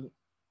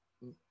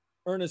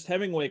 Ernest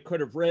Hemingway could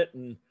have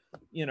written,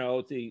 you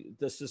know, the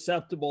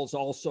susceptibles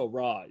also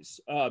rise.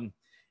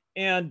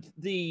 And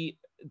the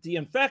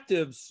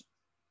infectives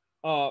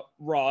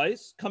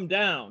rise, come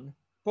down,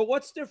 But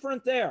what's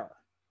different there?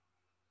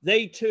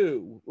 They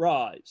too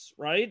rise,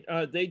 right?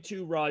 They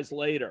too rise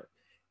later,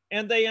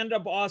 and they end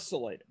up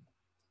oscillating.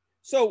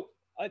 So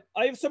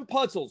I have some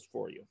puzzles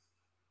for you.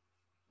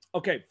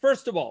 Okay,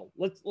 first of all,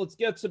 let's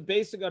get some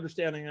basic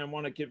understanding. I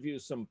want to give you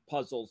some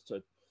puzzles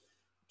to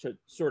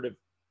sort of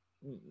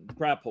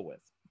grapple with.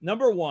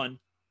 Number one,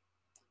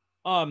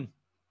 I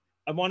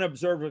want to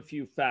observe a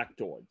few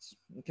factoids.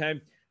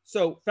 Okay,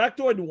 so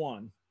factoid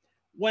one,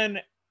 when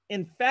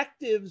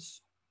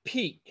infectives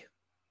peak,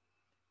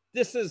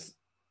 this is,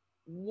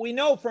 we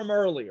know from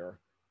earlier,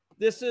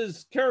 this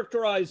is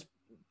characterized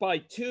by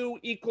two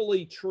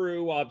equally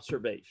true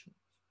observations.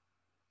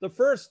 The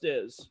first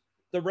is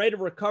the rate of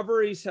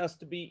recoveries has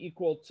to be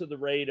equal to the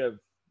rate of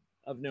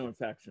new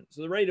infections.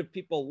 So the rate of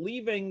people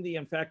leaving the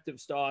infective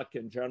stock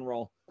in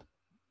general,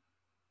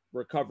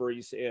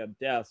 recoveries and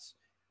deaths,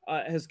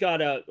 has got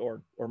to,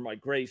 or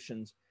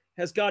migrations,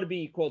 has got to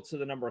be equal to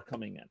the number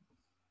coming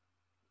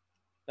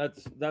in.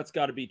 That's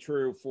got to be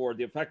true for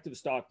the effective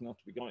stock not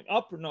to be going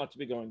up or not to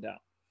be going down.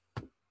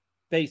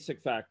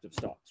 Basic fact of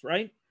stocks,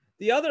 right?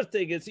 The other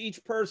thing is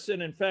each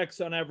person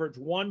infects on average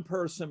one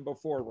person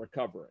before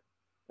recovering.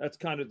 That's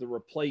kind of the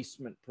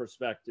replacement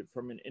perspective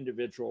from an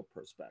individual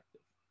perspective.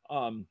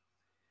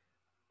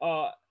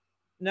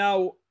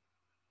 Now,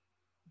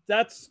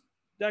 that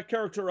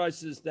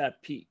characterizes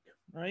that peak,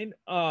 right?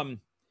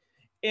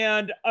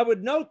 And I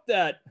would note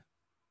that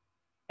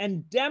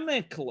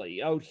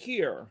endemically out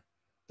here,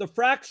 the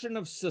fraction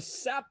of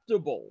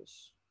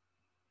susceptibles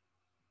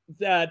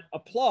that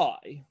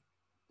apply,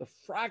 the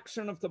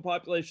fraction of the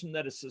population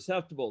that is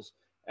susceptible,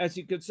 as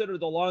you consider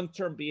the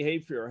long-term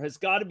behavior, has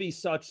got to be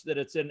such that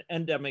it's an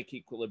endemic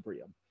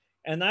equilibrium.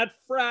 And that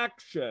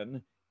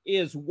fraction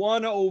is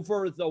 1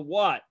 over the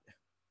what?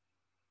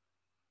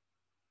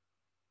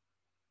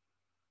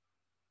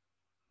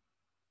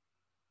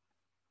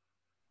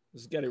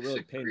 This is getting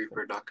really painful.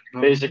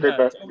 Basic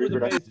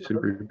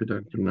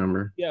reproductive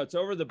number. Yeah, it's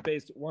over the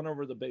basic 1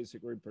 over the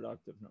basic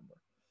reproductive number.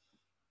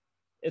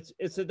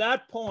 It's at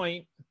that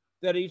point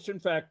that each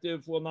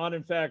infective will not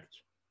infect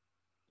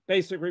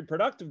basic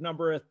reproductive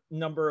number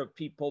of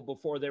people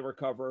before they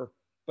recover,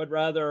 but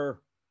rather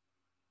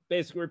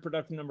basic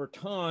reproductive number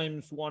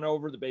times 1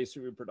 over the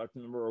basic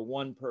reproductive number of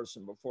one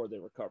person before they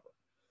recover.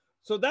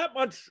 So that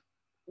much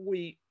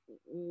we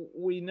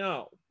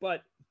know,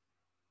 but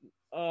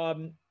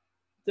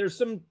there's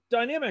some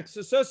dynamics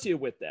associated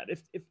with that.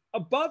 If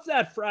above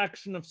that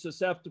fraction of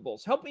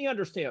susceptibles, help me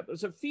understand,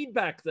 there's a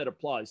feedback that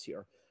applies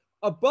here.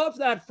 Above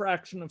that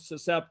fraction of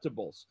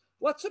susceptibles,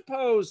 let's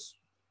suppose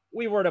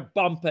we were to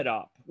bump it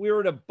up. We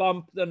were to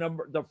bump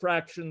the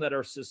fraction that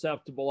are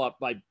susceptible up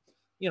by,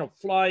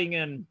 flying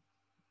in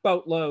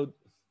boatload,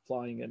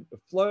 flying in,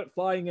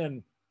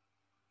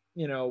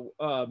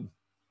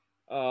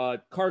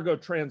 cargo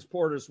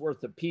transporters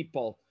worth of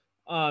people,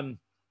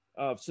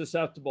 of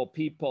susceptible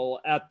people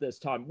at this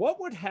time. What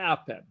would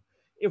happen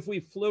if we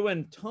flew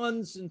in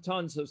tons and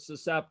tons of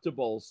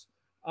susceptibles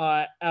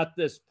at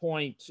this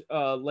point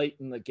late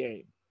in the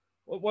game?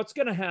 What's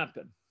going to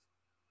happen?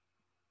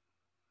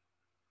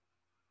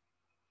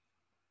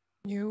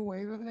 New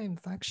wave of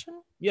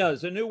infection? Yeah,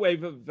 there's a new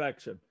wave of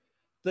infection.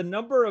 The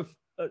number of,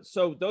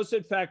 so those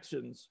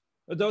infections,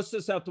 or those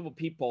susceptible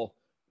people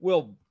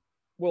will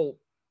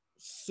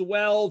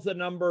swell the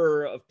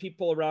number of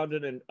people around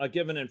a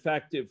given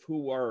infective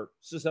who are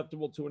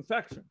susceptible to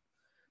infection.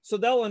 So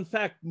they'll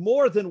infect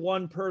more than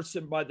one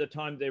person by the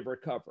time they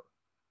recover.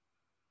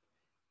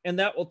 And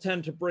that will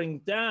tend to bring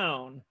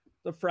down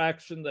the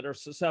fraction that are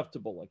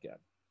susceptible again.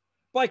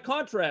 By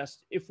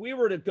contrast, if we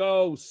were to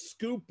go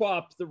scoop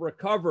up the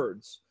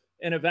recovereds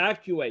and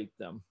evacuate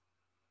them,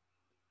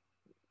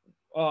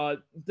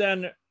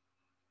 then,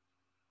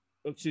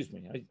 excuse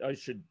me, I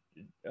should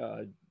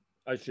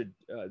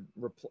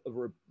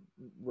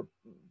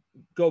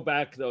go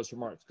back to those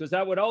remarks, because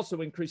that would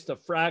also increase the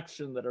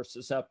fraction that are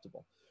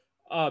susceptible.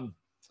 But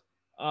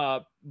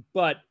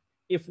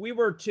if we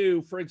were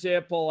to, for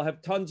example,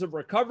 have tons of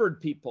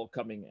recovered people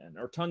coming in,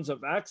 or tons of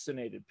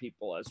vaccinated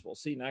people, as we'll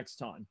see next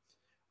time,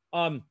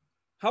 how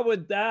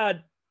would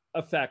that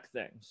affect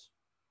things?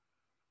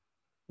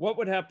 What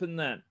would happen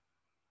then?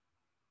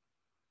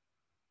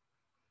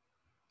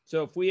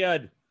 So if we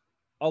had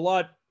a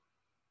lot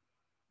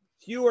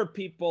fewer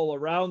people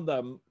around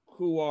them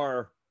who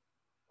are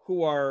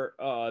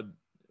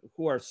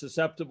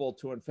susceptible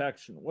to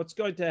infection, what's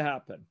going to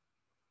happen?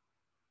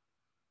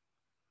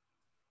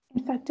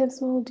 Infectives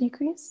will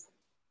decrease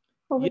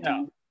over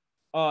time.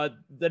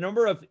 The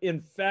number of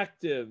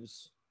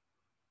infectives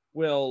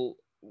will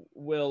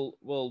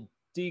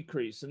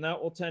decrease, and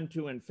that will tend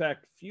to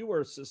infect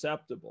fewer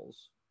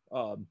susceptibles,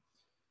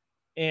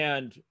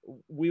 and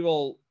we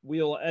will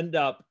end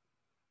up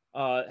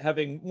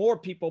having more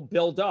people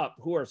build up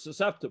who are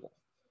susceptible.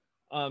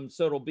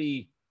 So there'll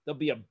be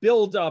a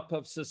buildup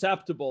of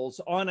susceptibles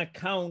on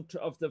account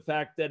of the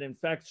fact that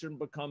infection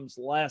becomes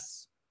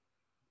less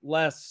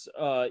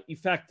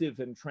effective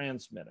in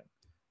transmitting.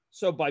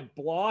 So by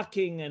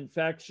blocking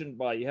infection,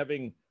 by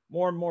having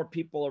more and more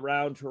people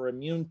around who are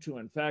immune to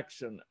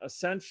infection,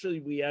 essentially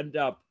we end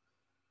up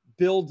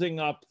building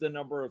up the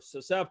number of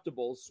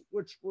susceptibles,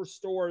 which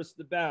restores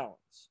the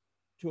balance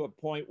to a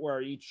point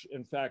where each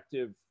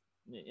infective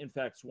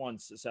infects one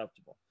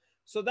susceptible.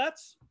 So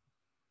that's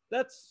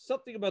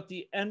something about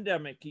the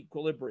endemic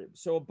equilibrium.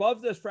 So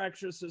above this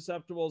fraction of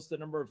susceptibles, the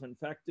number of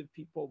infective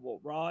people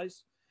will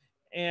rise,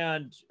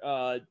 and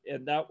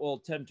that will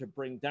tend to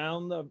bring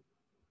down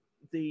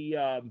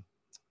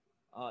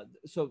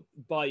so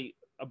by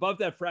above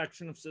that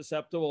fraction of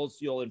susceptibles,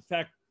 you'll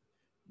infect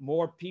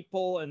more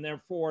people, and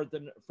therefore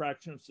the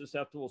fraction of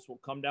susceptibles will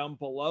come down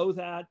below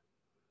that.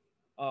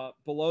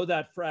 Below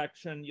that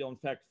fraction, you'll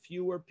infect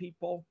fewer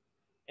people,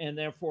 and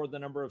therefore the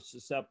number of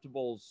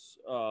susceptibles,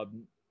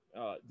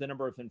 the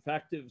number of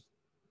infective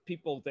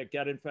people that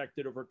get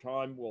infected over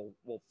time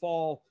will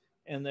fall,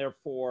 and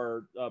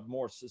therefore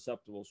more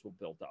susceptibles will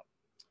build up.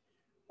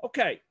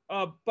 Okay,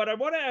 but I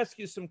want to ask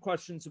you some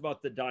questions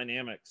about the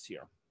dynamics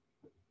here.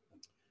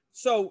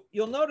 So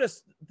you'll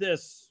notice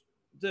this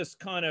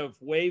kind of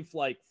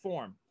wave-like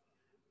form.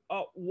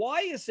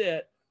 Why is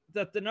it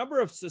that the number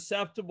of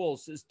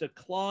susceptibles is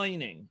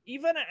declining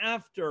even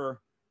after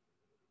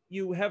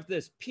you have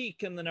this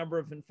peak in the number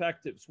of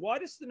infectives? Why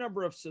does the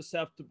number of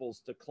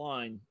susceptibles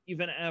decline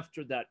even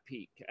after that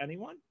peak?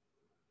 Anyone?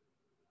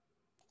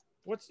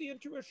 What's the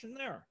intuition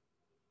there?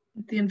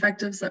 The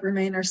infectives that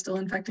remain are still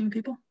infecting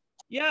people?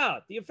 Yeah,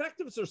 the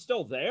infectives are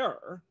still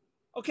there.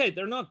 Okay,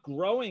 they're not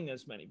growing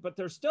as many, but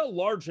they're still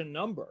large in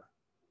number.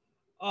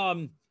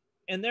 And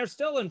they're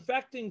still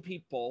infecting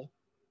people,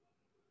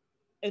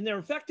 and they're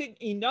infecting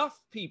enough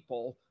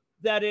people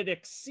that it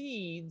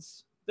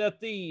exceeds, that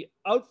the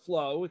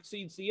outflow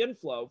exceeds the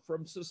inflow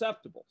from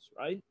susceptibles,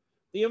 right?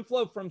 The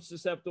inflow from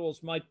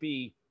susceptibles might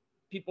be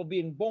people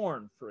being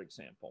born, for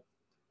example.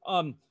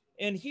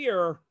 And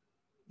here,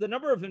 the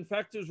number of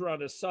infectives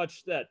around is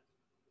such that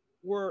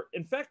we're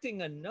infecting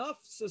enough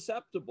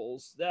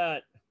susceptibles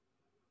that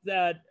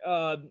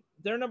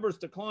their numbers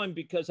decline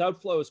because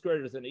outflow is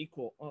greater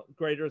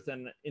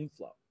than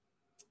inflow.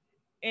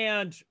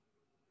 And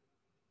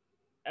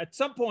at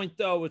some point,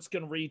 though, it's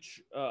going to reach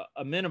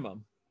a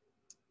minimum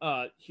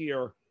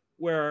here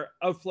where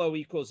outflow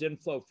equals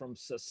inflow from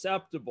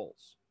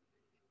susceptibles.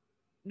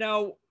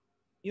 Now,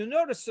 you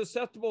notice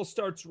susceptible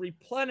starts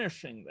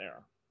replenishing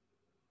there.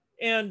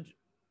 And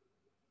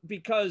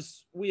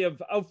because we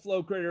have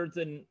outflow greater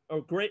than,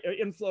 or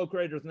inflow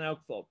greater than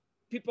outflow,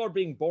 people are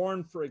being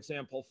born, for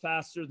example,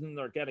 faster than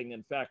they're getting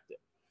infected.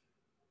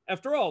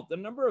 After all, the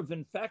number of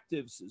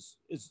infectives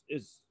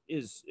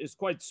is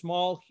quite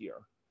small here.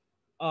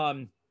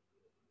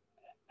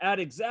 At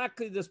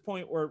exactly this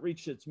point where it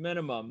reached its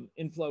minimum,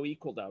 inflow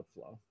equaled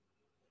outflow.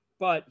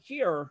 But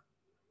here,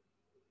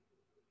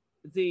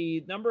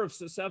 the number of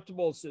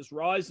susceptibles is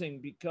rising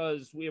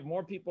because we have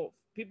more people.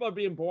 People are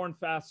being born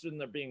faster than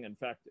they're being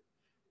infected.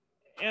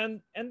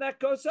 And that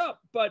goes up.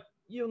 But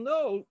you'll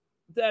know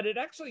that it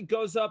actually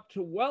goes up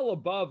to well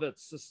above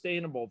its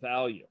sustainable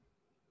value.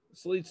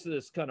 This leads to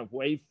this kind of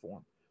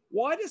waveform.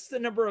 Why does the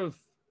number of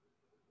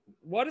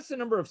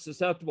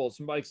susceptibles,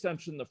 and by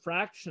extension the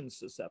fraction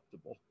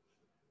susceptible,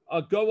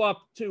 go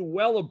up to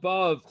well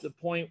above the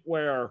point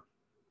where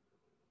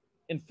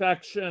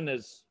infection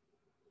is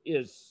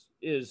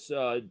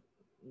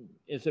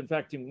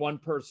infecting one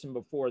person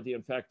before the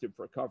infective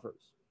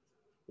recovers?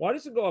 Why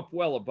does it go up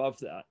well above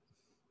that?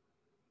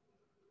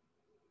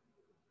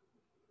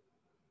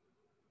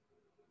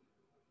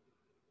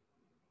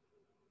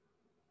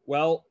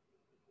 Well,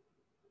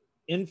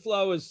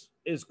 inflow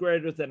is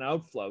greater than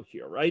outflow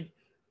here, right?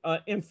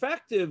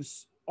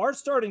 Infectives are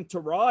starting to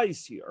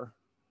rise here.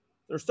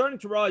 They're starting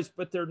to rise,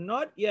 but they're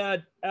not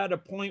yet at a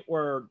point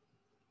where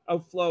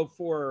outflow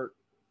for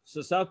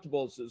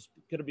susceptibles is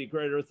going to be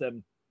greater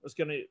than, is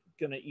going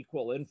to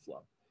equal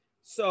inflow.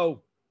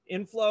 So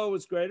inflow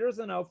is greater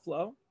than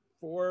outflow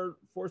for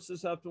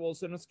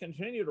susceptibles, and it's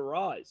continuing to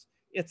rise.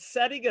 It's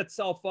setting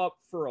itself up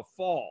for a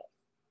fall.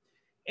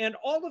 And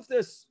all of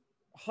this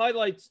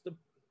highlights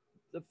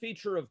the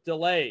feature of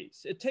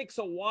delays. It takes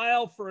a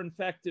while for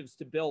infectives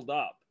to build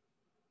up.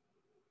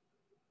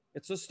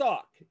 It's a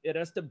stock. It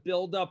has to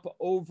build up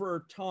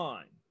over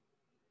time.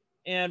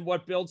 And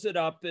what builds it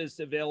up is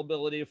the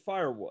availability of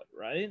firewood,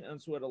 right?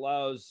 That's what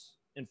allows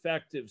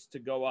infectives to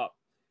go up.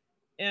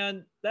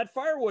 And that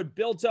firewood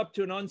builds up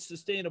to an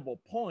unsustainable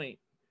point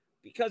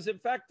because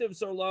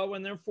infectives are low,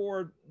 and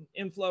therefore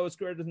inflow is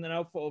greater than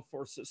outflow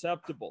for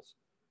susceptibles.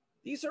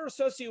 These are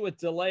associated with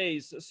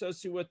delays,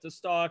 associated with the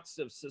stocks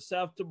of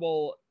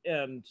susceptible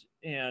and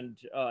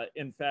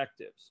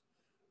infectives.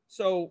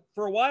 So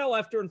for a while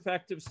after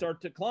infectives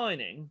start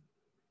declining,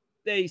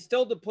 they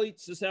still deplete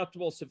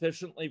susceptibles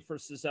sufficiently for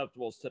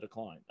susceptibles to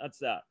decline. That's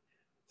that.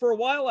 For a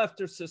while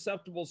after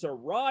susceptibles are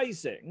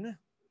rising,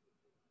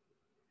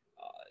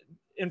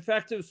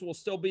 infectives will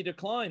still be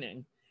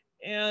declining.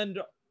 And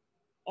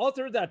all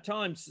through that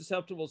time,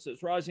 susceptibles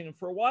is rising. And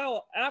for a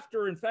while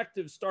after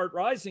infectives start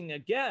rising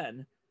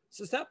again,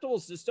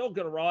 susceptibles is still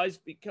going to rise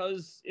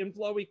because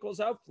inflow equals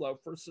outflow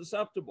for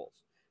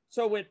susceptibles.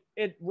 So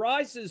it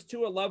rises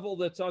to a level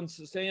that's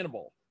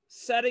unsustainable,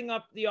 setting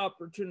up the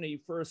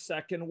opportunity for a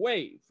second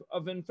wave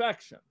of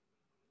infection.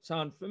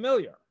 Sound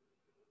familiar?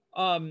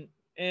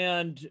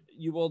 And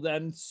you will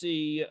then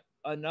see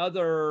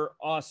another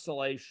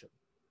oscillation.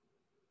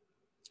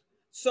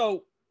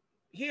 So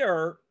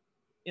here,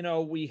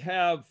 we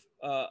have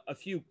a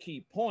few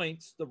key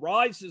points. The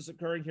rise is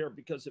occurring here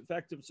because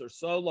effectives are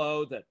so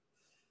low that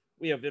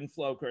we have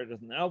inflow greater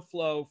than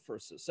outflow for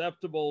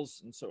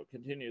susceptibles, and so it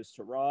continues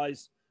to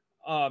rise.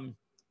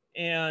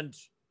 And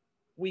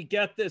we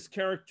get this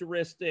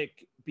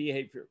characteristic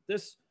behavior. Do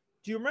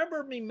you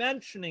remember me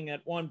mentioning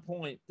at one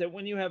point that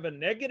when you have a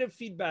negative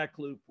feedback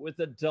loop with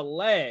a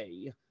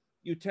delay,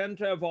 you tend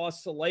to have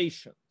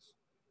oscillations?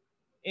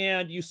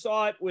 And you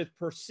saw it with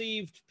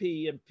perceived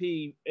P and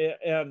P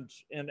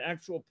and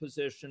actual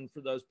position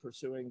for those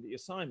pursuing the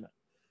assignment.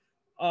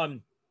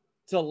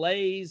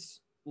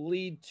 Delays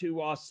lead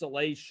to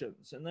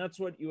oscillations, and that's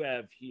what you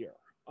have here.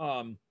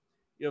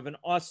 You have an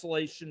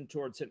oscillation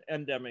towards an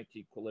endemic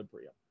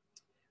equilibrium.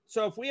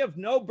 So if we have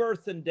no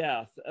birth and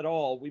death at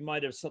all, we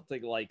might have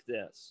something like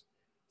this.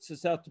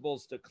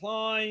 Susceptibles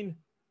decline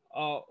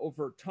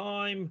over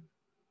time.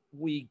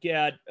 We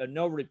get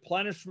no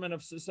replenishment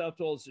of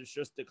susceptibles. It's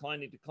just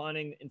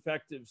declining.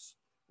 Infectives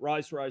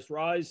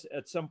rise.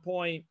 At some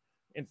point,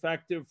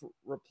 infective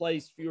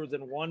replace fewer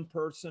than one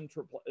person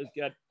to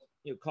get,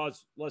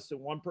 cause less than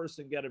one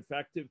person get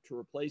infective to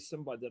replace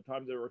them by the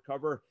time they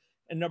recover.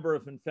 And number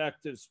of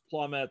infectives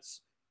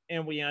plummets,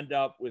 and we end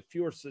up with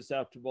fewer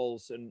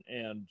susceptibles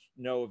and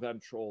no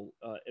eventual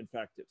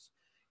infectives.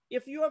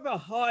 If you have a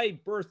high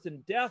birth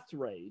and death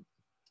rate,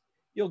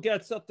 you'll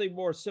get something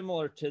more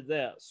similar to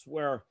this,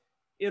 where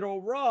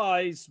it'll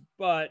rise,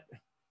 but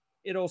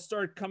it'll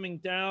start coming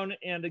down,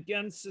 and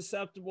again,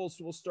 susceptibles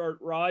will start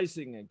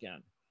rising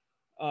again.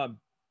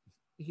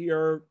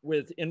 Here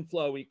with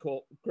inflow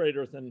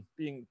greater than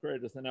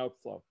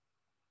outflow.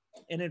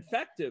 And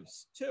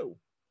infectives too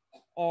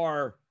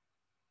are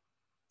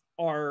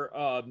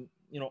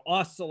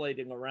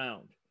oscillating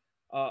around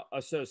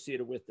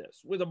associated with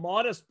this. With a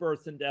modest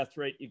birth and death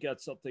rate, you get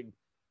something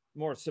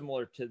more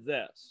similar to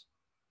this.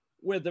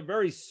 With a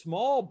very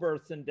small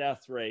birth and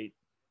death rate,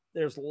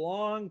 there's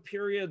long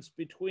periods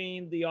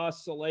between the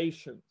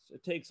oscillations.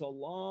 It takes a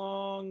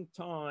long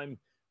time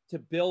to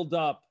build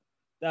up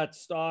that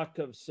stock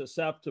of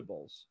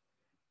susceptibles.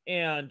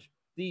 And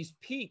these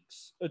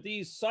peaks,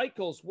 these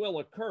cycles will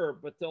occur,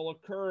 but they'll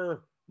occur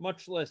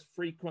much less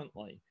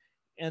frequently.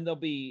 And there'll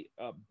be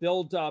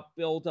build up,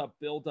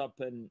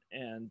 and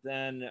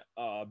then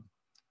an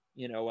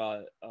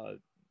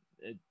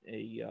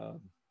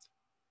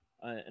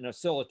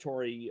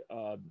oscillatory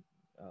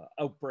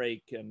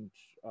outbreak, and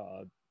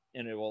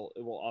it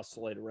will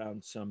oscillate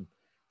around some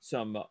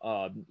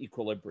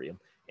equilibrium.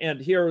 And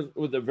here,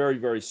 with a very,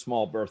 very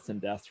small birth and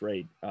death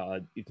rate,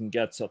 you can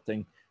get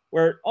something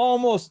where it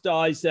almost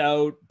dies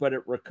out, but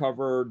it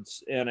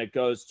recovers, and it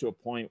goes to a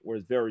point where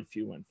very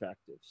few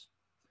infectives.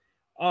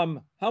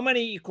 How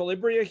many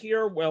equilibria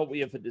here? Well, we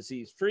have a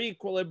disease-free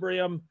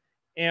equilibrium,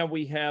 and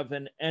we have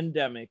an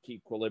endemic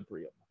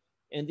equilibrium.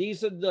 And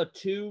these are the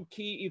two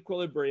key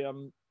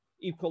equilibria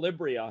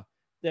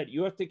that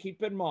you have to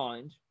keep in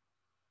mind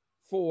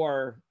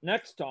for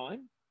next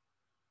time,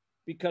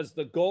 because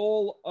the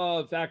goal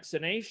of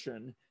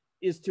vaccination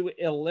is to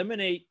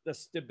eliminate the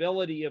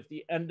stability of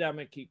the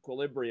endemic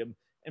equilibrium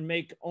and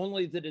make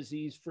only the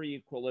disease-free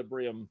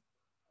equilibrium,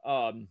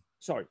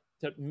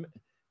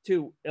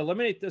 to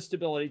eliminate the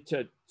stability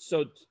to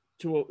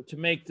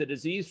make the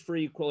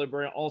disease-free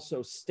equilibrium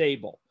also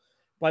stable.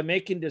 By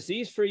making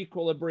disease-free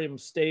equilibrium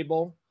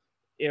stable,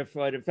 if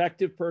an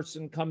infected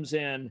person comes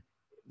in,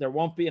 there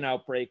won't be an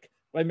outbreak.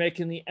 By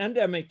making the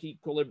endemic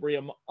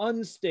equilibrium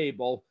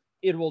unstable,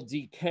 it will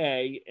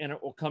decay and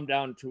it will come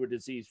down to a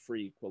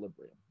disease-free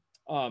equilibrium.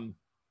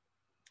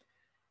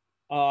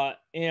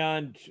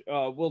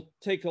 We'll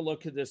take a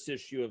look at this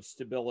issue of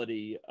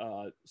stability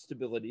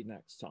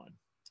next time.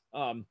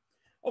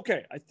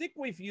 Okay, I think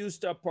we've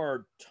used up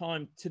our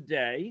time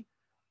today.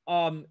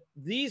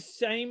 These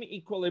same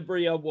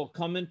equilibria will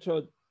come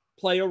into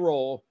play a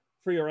role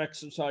for your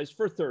exercise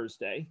for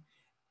Thursday,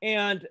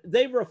 and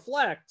they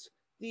reflect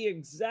the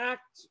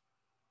exact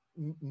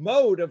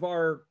mode of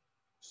our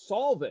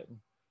solving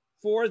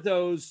for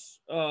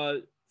those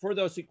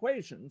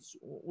equations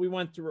we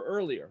went through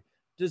earlier.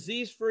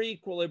 Disease-free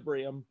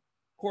equilibrium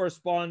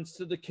corresponds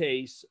to the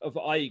case of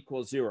I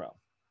equals 0.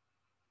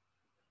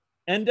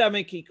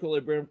 Endemic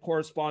equilibrium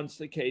corresponds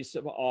to the case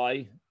of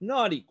I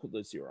not equal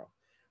to 0.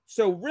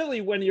 So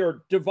really, when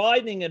you're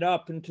dividing it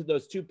up into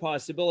those two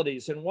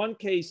possibilities, in one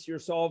case, you're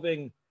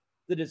solving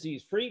the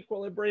disease-free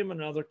equilibrium.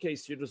 In another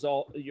case,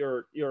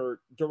 you're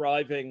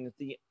deriving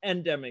the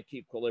endemic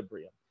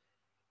equilibrium.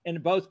 And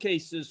in both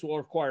cases will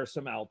require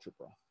some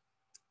algebra.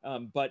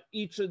 But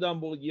each of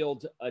them will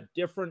yield a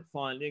different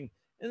finding.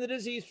 And the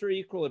disease-free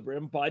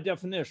equilibrium, by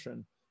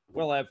definition,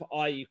 will have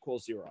I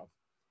equals 0.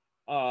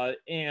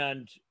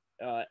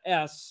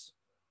 S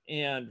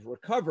and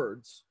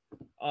recovereds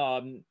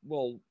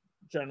will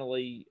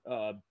generally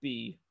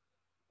be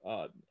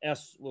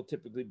S will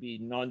typically be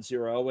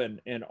non-zero,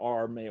 and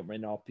R may or may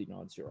not be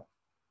non-zero.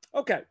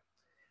 Okay,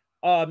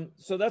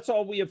 so that's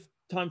all we have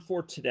time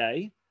for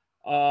today.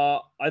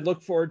 I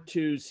look forward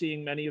to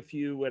seeing many of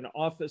you in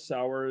office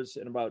hours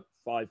in about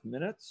 5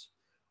 minutes.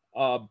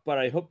 But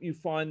I hope you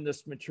find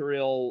this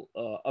material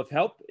of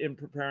help in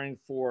preparing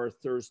for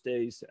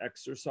Thursday's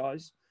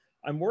exercise.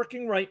 I'm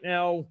working right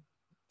now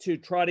to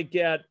try to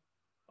get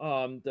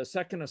the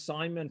second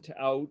assignment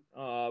out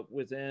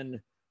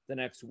within the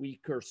next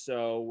week or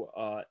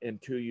so,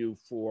 and to you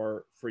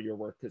for your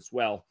work as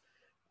well.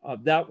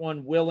 That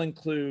one will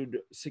include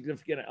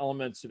significant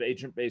elements of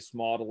agent-based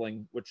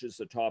modeling, which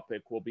is a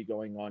topic we'll be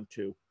going on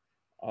to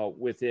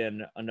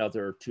within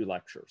another 2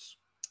 lectures.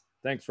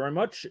 Thanks very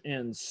much,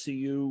 and see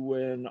you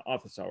in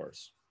office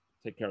hours.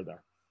 Take care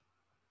there.